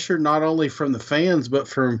that pressure, not only from the fans, but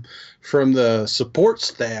from the support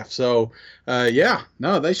staff. So,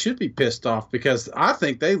 they should be pissed off because I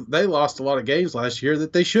think they lost a lot of games last year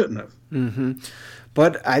that they shouldn't have. Mm-hmm.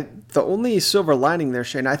 But the only silver lining there,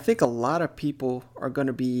 Shane, I think a lot of people are going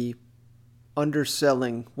to be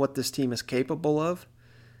underselling what this team is capable of.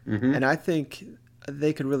 Mm-hmm. And I think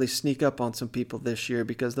they could really sneak up on some people this year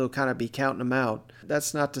because they'll kind of be counting them out.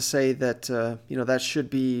 That's not to say that, that should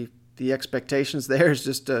be the expectations there is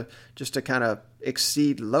just to kind of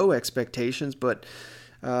exceed low expectations. But,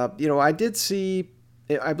 I did see,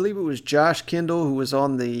 I believe it was Josh Kendall who was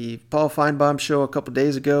on the Paul Feinbaum show a couple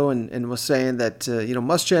days ago and was saying that,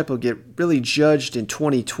 Muschamp will get really judged in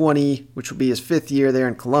 2020, which will be his 5th year there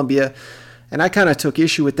in Columbia. And I kind of took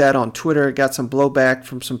issue with that on Twitter, got some blowback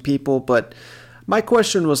from some people. But my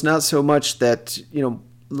question was not so much that,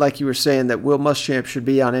 like you were saying, that Will Muschamp should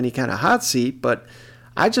be on any kind of hot seat, but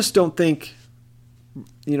I just don't think,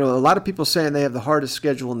 a lot of people saying they have the hardest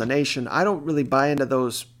schedule in the nation. I don't really buy into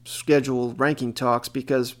those schedule ranking talks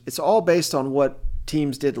because it's all based on what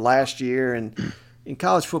teams did last year. And in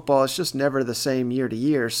college football, it's just never the same year to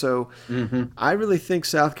year. So I really think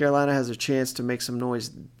South Carolina has a chance to make some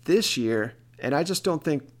noise this year. And I just don't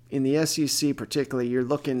think in the SEC particularly, you're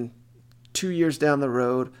looking 2 years down the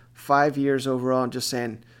road, 5 years overall, and just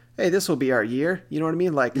saying, hey, this will be our year. You know what I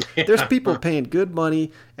mean? Like, there's people paying good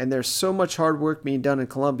money, and there's so much hard work being done in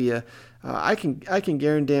Columbia. I can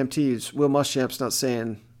guarantee you Will Muschamp's not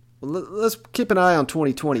saying, well, let's keep an eye on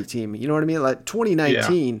 2020 team. You know what I mean? Like,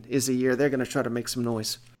 2019 is the year they're going to try to make some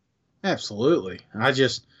noise. Absolutely.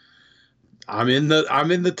 I'm in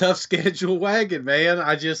the tough schedule wagon, man.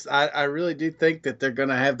 I really do think that they're going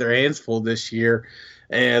to have their hands full this year.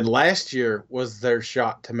 And last year was their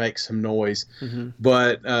shot to make some noise. Mm-hmm.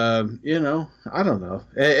 But, I don't know.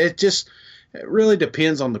 It really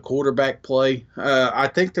depends on the quarterback play. I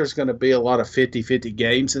think there's going to be a lot of 50-50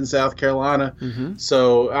 games in South Carolina. Mm-hmm.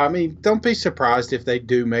 So, I mean, don't be surprised if they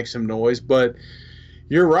do make some noise. But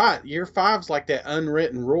you're right. Year 5's like that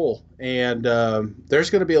unwritten rule. And there's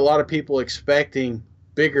going to be a lot of people expecting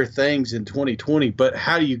bigger things in 2020. But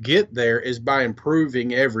how do you get there is by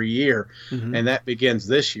improving every year. Mm-hmm. And that begins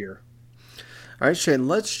this year. All right, Shane,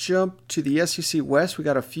 let's jump to the SEC West. We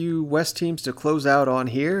got a few West teams to close out on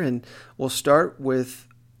here, and we'll start with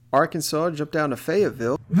Arkansas, jump down to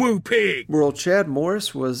Fayetteville. Woo pig! Where old Chad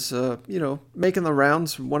Morris was, making the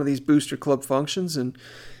rounds from one of these booster club functions, and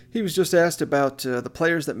he was just asked about the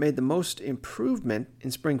players that made the most improvement in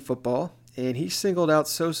spring football, and he singled out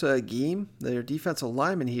Sosa Agim, their defensive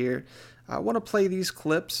lineman here. I want to play these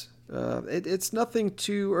clips. It's nothing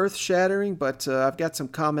too earth-shattering, but I've got some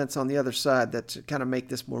comments on the other side that kind of make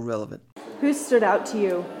this more relevant. Who stood out to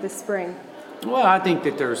you this spring? Well, I think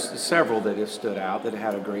that there's several that have stood out that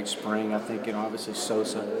had a great spring. I think, obviously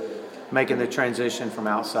Sosa making the transition from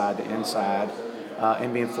outside to inside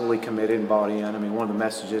and being fully committed and bought in. I mean, one of the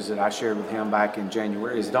messages that I shared with him back in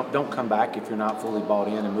January is don't come back if you're not fully bought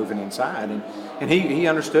in and moving inside. And he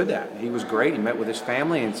understood that. He was great. He met with his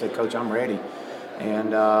family and said, Coach, I'm ready.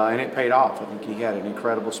 And it paid off. I think he had an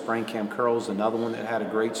incredible spring. Cam Curl's another one that had a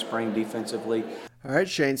great spring defensively. All right,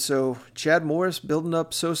 Shane. So Chad Morris building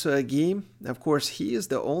up Sosa Agim. Of course, he is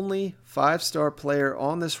the only 5-star player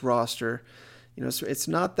on this roster. So it's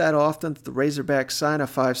not that often that the Razorbacks sign a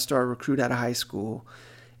 5-star recruit out of high school.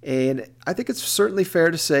 And I think it's certainly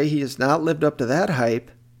fair to say he has not lived up to that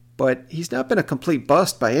hype, but he's not been a complete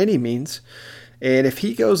bust by any means. And if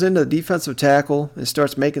he goes into the defensive tackle and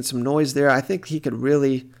starts making some noise there, I think he could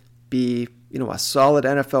really be, a solid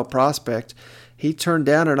NFL prospect. He turned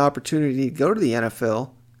down an opportunity to go to the NFL,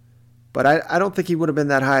 but I don't think he would have been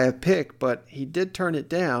that high a pick, but he did turn it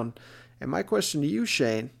down. And my question to you,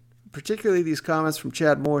 Shane, particularly these comments from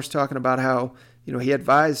Chad Morris talking about how, he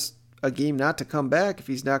advised Agim not to come back if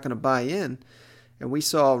he's not going to buy in. And we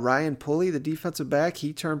saw Ryan Pulley, the defensive back,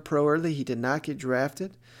 he turned pro early. He did not get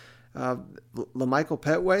drafted. LaMichael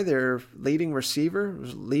Petway, their leading receiver,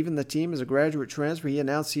 was leaving the team as a graduate transfer. He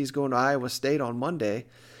announced he's going to Iowa State on Monday.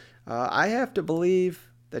 I have to believe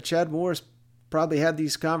that Chad Morris probably had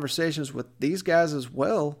these conversations with these guys as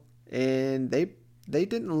well, and they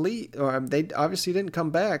didn't leave, or they obviously didn't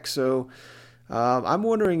come back. So I'm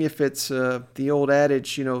wondering if it's the old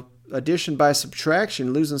adage, addition by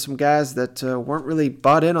subtraction, losing some guys that weren't really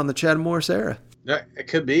bought in on the Chad Morris era. It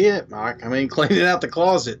could be it, Mike. I mean, cleaning out the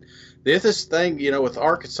closet. The other thing, with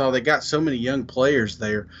Arkansas, they got so many young players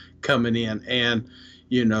there coming in. And,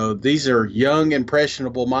 these are young,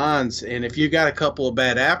 impressionable minds. And if you got a couple of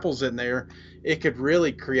bad apples in there, it could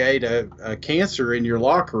really create a cancer in your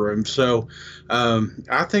locker room. So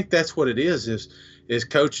I think that's what it is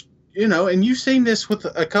Coach, and you've seen this with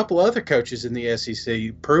a couple other coaches in the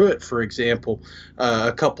SEC. Pruitt, for example,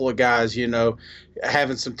 a couple of guys,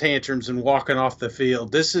 having some tantrums and walking off the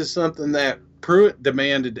field. This is something that Pruitt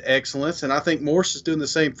demanded excellence, and I think Morse is doing the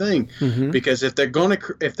same thing. Mm-hmm. Because if they're going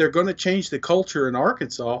to change the culture in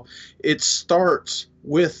Arkansas, it starts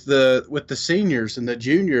with the seniors and the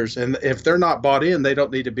juniors, and if they're not bought in, they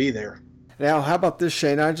don't need to be there. Now, how about this,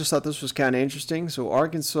 Shane? I just thought this was kind of interesting. So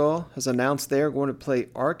Arkansas has announced they're going to play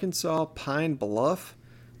Arkansas Pine Bluff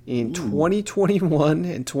in 2021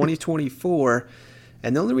 and 2024.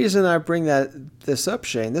 And the only reason I bring this up,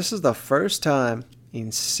 Shane, this is the first time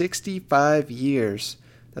in 65 years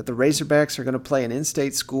that the Razorbacks are going to play an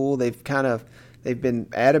in-state school. They've been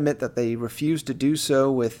adamant that they refuse to do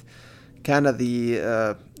so, with kind of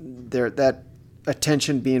that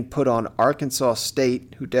attention being put on Arkansas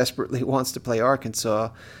State, who desperately wants to play Arkansas.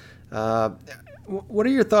 What are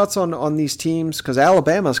your thoughts on these teams? Because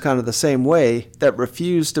Alabama's kind of the same way, that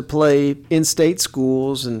refuse to play in-state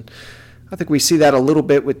schools, and I think we see that a little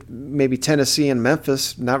bit with maybe Tennessee and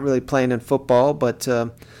Memphis not really playing in football. But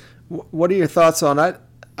what are your thoughts on it?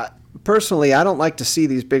 Personally, I don't like to see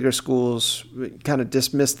these bigger schools kind of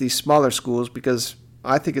dismiss these smaller schools, because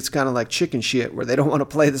I think it's kind of like chicken shit where they don't want to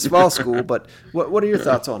play the small school. But what are your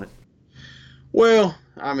thoughts on it? Well,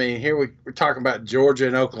 I mean, here we're talking about Georgia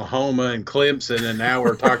and Oklahoma and Clemson, and now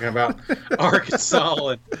we're talking about Arkansas.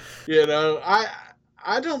 And,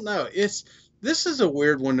 I don't know. This is a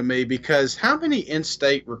weird one to me, because how many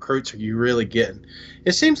in-state recruits are you really getting?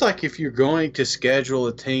 It seems like if you're going to schedule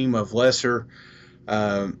a team of lesser,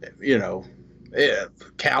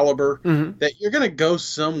 caliber, that you're going to go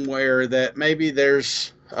somewhere that maybe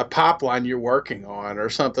there's a pipeline you're working on or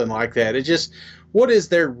something like that. It just, what is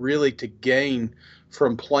there really to gain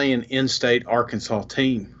from playing in-state Arkansas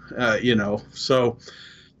team? So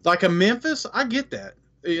like a Memphis, I get that.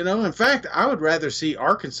 In fact, I would rather see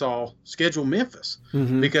Arkansas schedule Memphis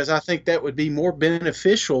because I think that would be more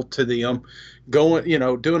beneficial to them going,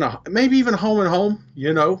 doing maybe even a home and home,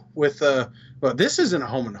 with well, this isn't a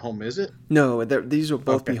home and home, is it? No, these will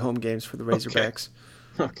both be home games for the Razorbacks.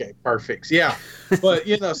 Okay, perfect. Yeah, but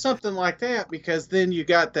something like that, because then you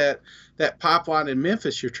got that pipeline in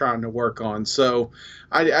Memphis you're trying to work on. So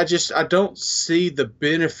I don't see the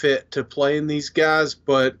benefit to playing these guys,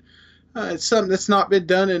 but it's something that's not been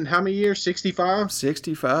done in how many years? 65?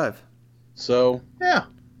 65. So yeah,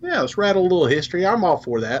 let's rattle a little history. I'm all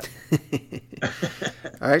for that.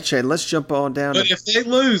 All right, Shane, let's jump on down. But if they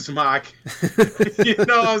lose, Mike, you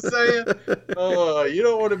know what I'm saying? You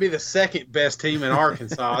don't want to be the second best team in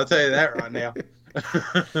Arkansas. I'll tell you that right now.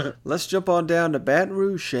 Let's jump on down to Baton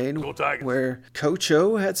Rouge, Shane, where Coach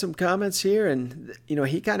O had some comments here, and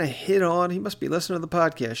he kind of hit on. He must be listening to the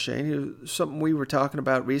podcast, Shane. It was something we were talking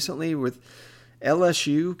about recently with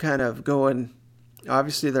LSU kind of going.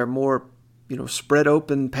 Obviously, they're more spread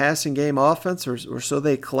open passing game offense, or so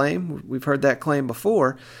they claim. We've heard that claim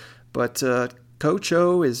before, but Coach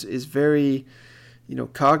O is very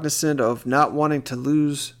cognizant of not wanting to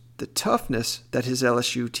lose the toughness that his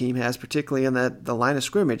LSU team has, particularly in the line of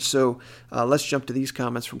scrimmage. So let's jump to these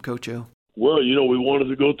comments from Coach O. Well, we wanted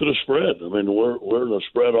to go to the spread. I mean, we're in a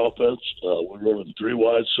spread offense. We're running 3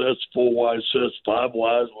 wide sets, 4 wide sets, 5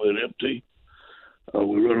 wide with empty.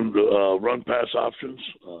 We run run pass options.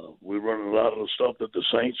 We run a lot of the stuff that the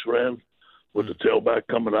Saints ran with the tailback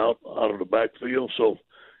coming out of the backfield. So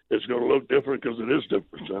it's going to look different because it is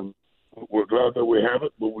different. And we're glad that we have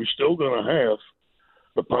it, but we're still going to have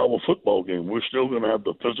the power football game. We're still going to have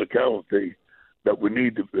the physicality that we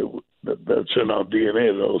need that's in our DNA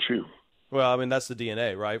at LSU. Well, I mean, that's the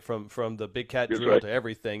DNA, right? From the Big Cat drill to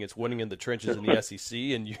everything. It's winning in the trenches in the SEC,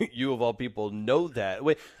 and you of all people know that.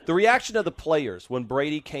 Wait, the reaction of the players when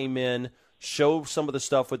Brady came in, showed some of the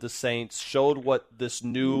stuff with the Saints, showed what this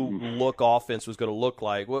new look offense was going to look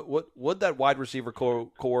like. What that wide receiver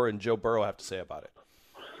core and Joe Burrow have to say about it?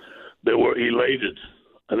 They were elated,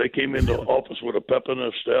 and they came into the office with a pep in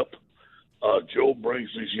their step. Joe brings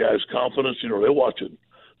these guys confidence. They're watching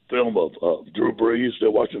film of Drew Brees.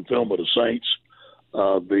 They're watching film of the Saints.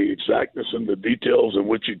 The exactness and the details in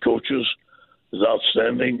which he coaches is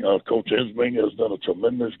outstanding. Coach Insbing has done a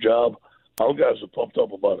tremendous job. Our guys are pumped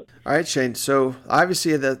up about it. All right, Shane. So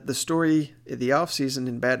obviously the story in the offseason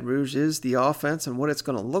in Baton Rouge is the offense and what it's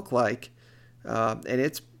going to look like. And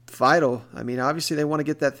it's vital. I mean, obviously they want to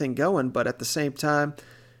get that thing going, but at the same time,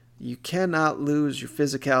 you cannot lose your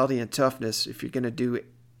physicality and toughness if you're going to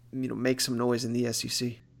make some noise in the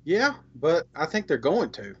SEC. Yeah, but I think they're going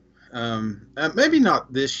to. Maybe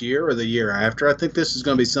not this year or the year after. I think this is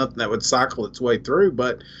going to be something that would cycle its way through.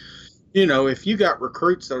 But, if you got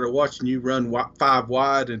recruits that are watching you run 5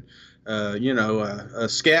 wide and, a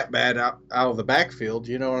scat bat out of the backfield,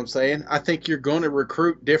 you know what I'm saying? I think you're going to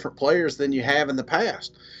recruit different players than you have in the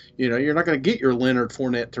past. You're not going to get your Leonard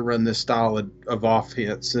Fournette to run this style of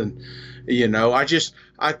offense. And,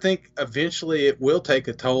 I think eventually it will take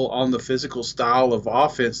a toll on the physical style of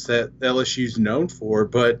offense that LSU's known for.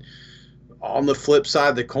 But on the flip side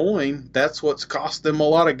of the coin, that's what's cost them a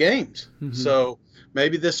lot of games. Mm-hmm. So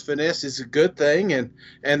maybe this finesse is a good thing,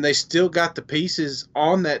 and they still got the pieces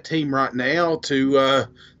on that team right now to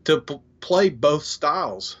play both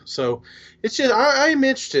styles. So it's just I am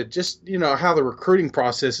interested just how the recruiting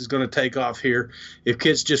process is going to take off here. If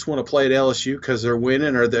kids just want to play at LSU because they're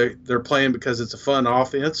winning, or they're playing because it's a fun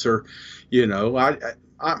offense, or I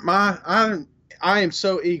am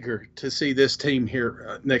so eager to see this team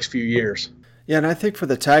here next few years. Yeah, and I think for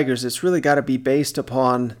the Tigers, it's really got to be based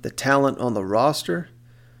upon the talent on the roster.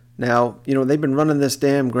 Now, they've been running this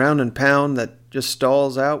damn ground and pound that just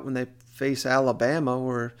stalls out when they face Alabama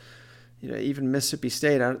or even Mississippi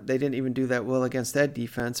State. They didn't even do that well against that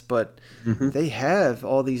defense, but they have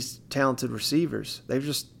all these talented receivers. They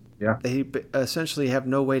essentially have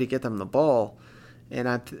no way to get them the ball. And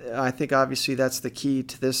I think obviously that's the key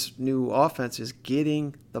to this new offense is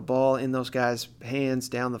getting the ball in those guys' hands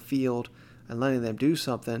down the field and letting them do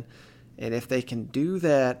something. And if they can do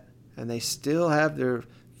that and they still have their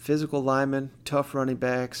physical linemen, tough running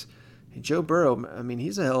backs, and Joe Burrow, I mean,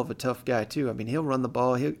 he's a hell of a tough guy too. I mean, he'll run the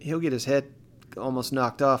ball. He'll get his head almost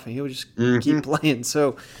knocked off, and he would just keep playing.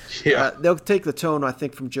 So they'll take the tone, I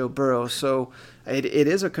think, from Joe Burrow. So it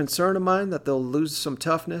is a concern of mine that they'll lose some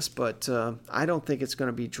toughness, but I don't think it's going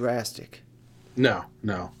to be drastic. No.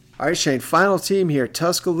 All right, Shane, final team here,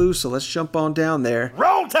 Tuscaloosa. Let's jump on down there.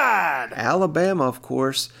 Roll Tide! Alabama, of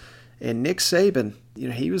course, and Nick Saban.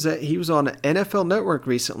 He was on NFL Network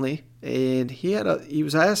recently, and he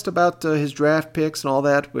was asked about his draft picks and all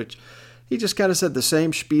that, which he just kind of said the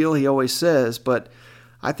same spiel he always says, but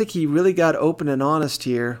I think he really got open and honest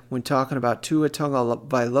here when talking about Tua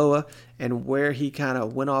Tagovailoa and where he kind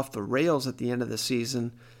of went off the rails at the end of the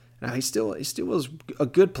season. Now, he still was a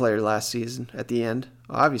good player last season at the end.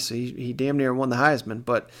 Obviously, he damn near won the Heisman,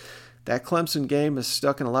 but that Clemson game is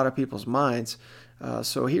stuck in a lot of people's minds.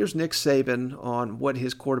 So here's Nick Saban on what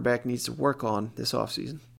his quarterback needs to work on this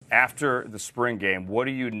offseason. After the spring game, what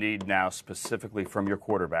do you need now specifically from your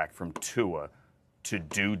quarterback, from Tua, to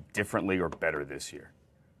do differently or better this year?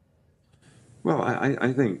 Well,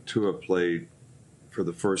 I think Tua played for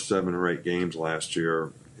the first 7 or 8 games last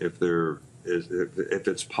year. If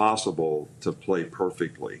it's possible to play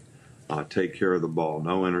perfectly, take care of the ball,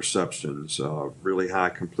 no interceptions, really high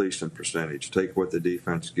completion percentage, take what the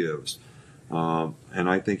defense gives. And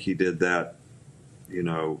I think he did that,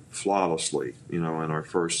 flawlessly, in our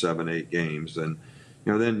first 7, 8 games. And,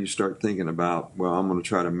 then you start thinking about, well, I'm going to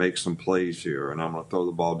try to make some plays here, and I'm going to throw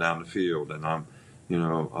the ball down the field. And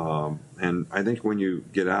and I think when you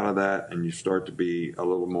get out of that and you start to be a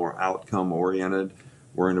little more outcome oriented,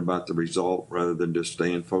 worrying about the result rather than just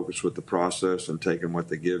staying focused with the process and taking what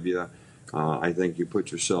they give you, I think you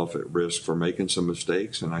put yourself at risk for making some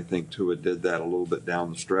mistakes. And I think Tua did that a little bit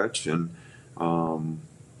down the stretch. And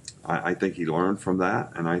I think he learned from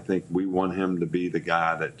that. And I think we want him to be the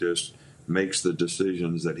guy that just makes the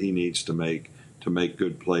decisions that he needs to make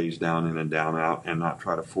good plays down in and down out, and not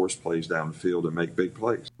try to force plays down the field and make big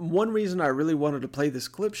plays. One reason I really wanted to play this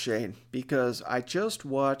clip, Shane, because I just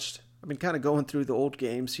watched, I've been kind of going through the old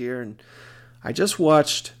games here, and I just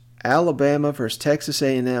watched Alabama versus Texas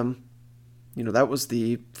A&M. That was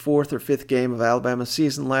the 4th or 5th game of Alabama's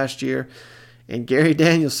season last year. And Gary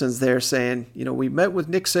Danielson's there saying, we met with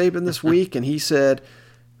Nick Saban this week, and he said,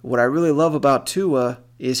 what I really love about Tua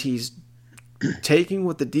is he's taking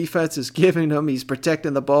what the defense is giving him. He's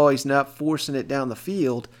protecting the ball. He's not forcing it down the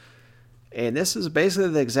field. And this is basically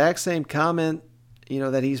the exact same comment,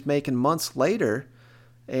 that he's making months later.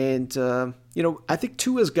 And, I think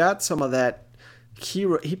Tua's got some of that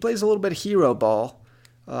hero. He plays a little bit of hero ball.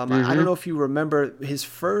 I don't know if you remember his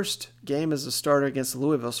first game as a starter against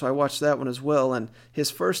Louisville, so I watched that one as well. And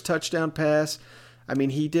his first touchdown pass,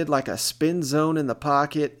 he did like a spin zone in the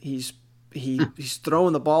pocket. He's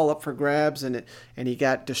throwing the ball up for grabs, and he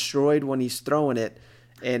got destroyed when he's throwing it.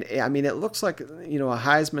 And it looks like a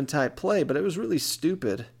Heisman type play, but it was really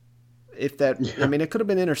stupid. If that, it could have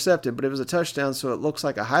been intercepted, but it was a touchdown, so it looks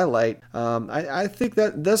like a highlight. I think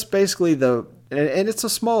that's basically and it's a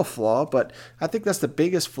small flaw, but I think that's the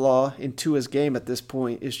biggest flaw in Tua's game at this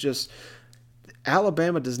point. Is just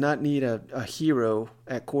Alabama does not need a hero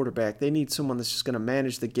at quarterback. They need someone that's just going to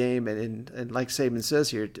manage the game and like Saban says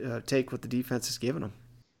here, take what the defense is giving them.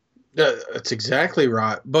 That's exactly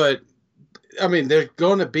right. But, there's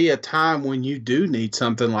going to be a time when you do need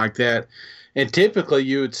something like that. And typically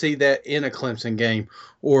you would see that in a Clemson game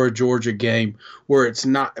or a Georgia game where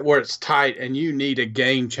it's tight and you need a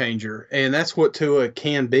game changer. And that's what Tua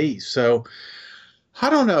can be. So I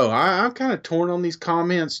don't know. I'm kind of torn on these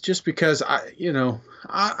comments just because I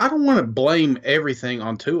don't want to blame everything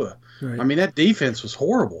on Tua. Right. That defense was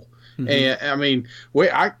horrible. Mm-hmm. And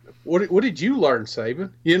what did you learn,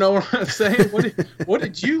 Saban? You know what I'm saying? What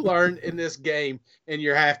did you learn in this game in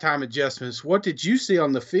your halftime adjustments? What did you see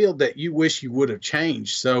on the field that you wish you would have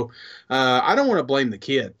changed? So I don't want to blame the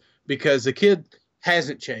kid because the kid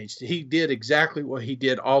hasn't changed. He did exactly what he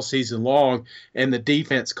did all season long, and the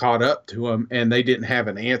defense caught up to him, and they didn't have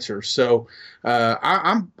an answer. So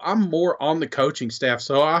I'm more on the coaching staff.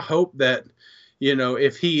 So I hope that,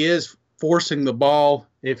 if he is forcing the ball,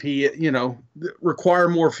 if he, require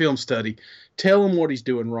more film study, tell him what he's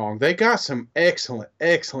doing wrong. They got some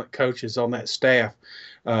excellent coaches on that staff,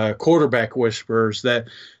 quarterback whisperers that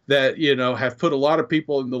have put a lot of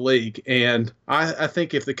people in the league. And I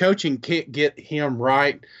think if the coaching can't get him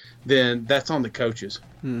right, then that's on the coaches.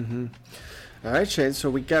 Mm-hmm. All right, Shane.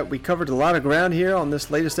 So we covered a lot of ground here on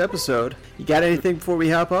this latest episode. You got anything before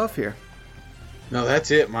we hop off here? No,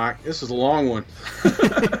 that's it, Mike. This is a long one.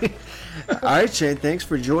 All right, Shane, thanks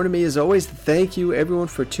for joining me as always. Thank you, everyone,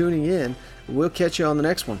 for tuning in. We'll catch you on the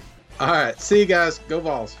next one. All right. See you guys. Go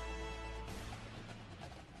Vols.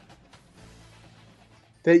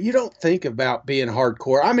 that you don't think about being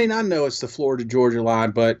hardcore. I mean, I know it's the Florida-Georgia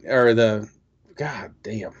line, God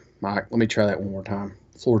damn, Mike, let me try that one more time.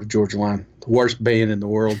 Florida-Georgia line, the worst band in the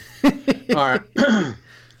world. All right.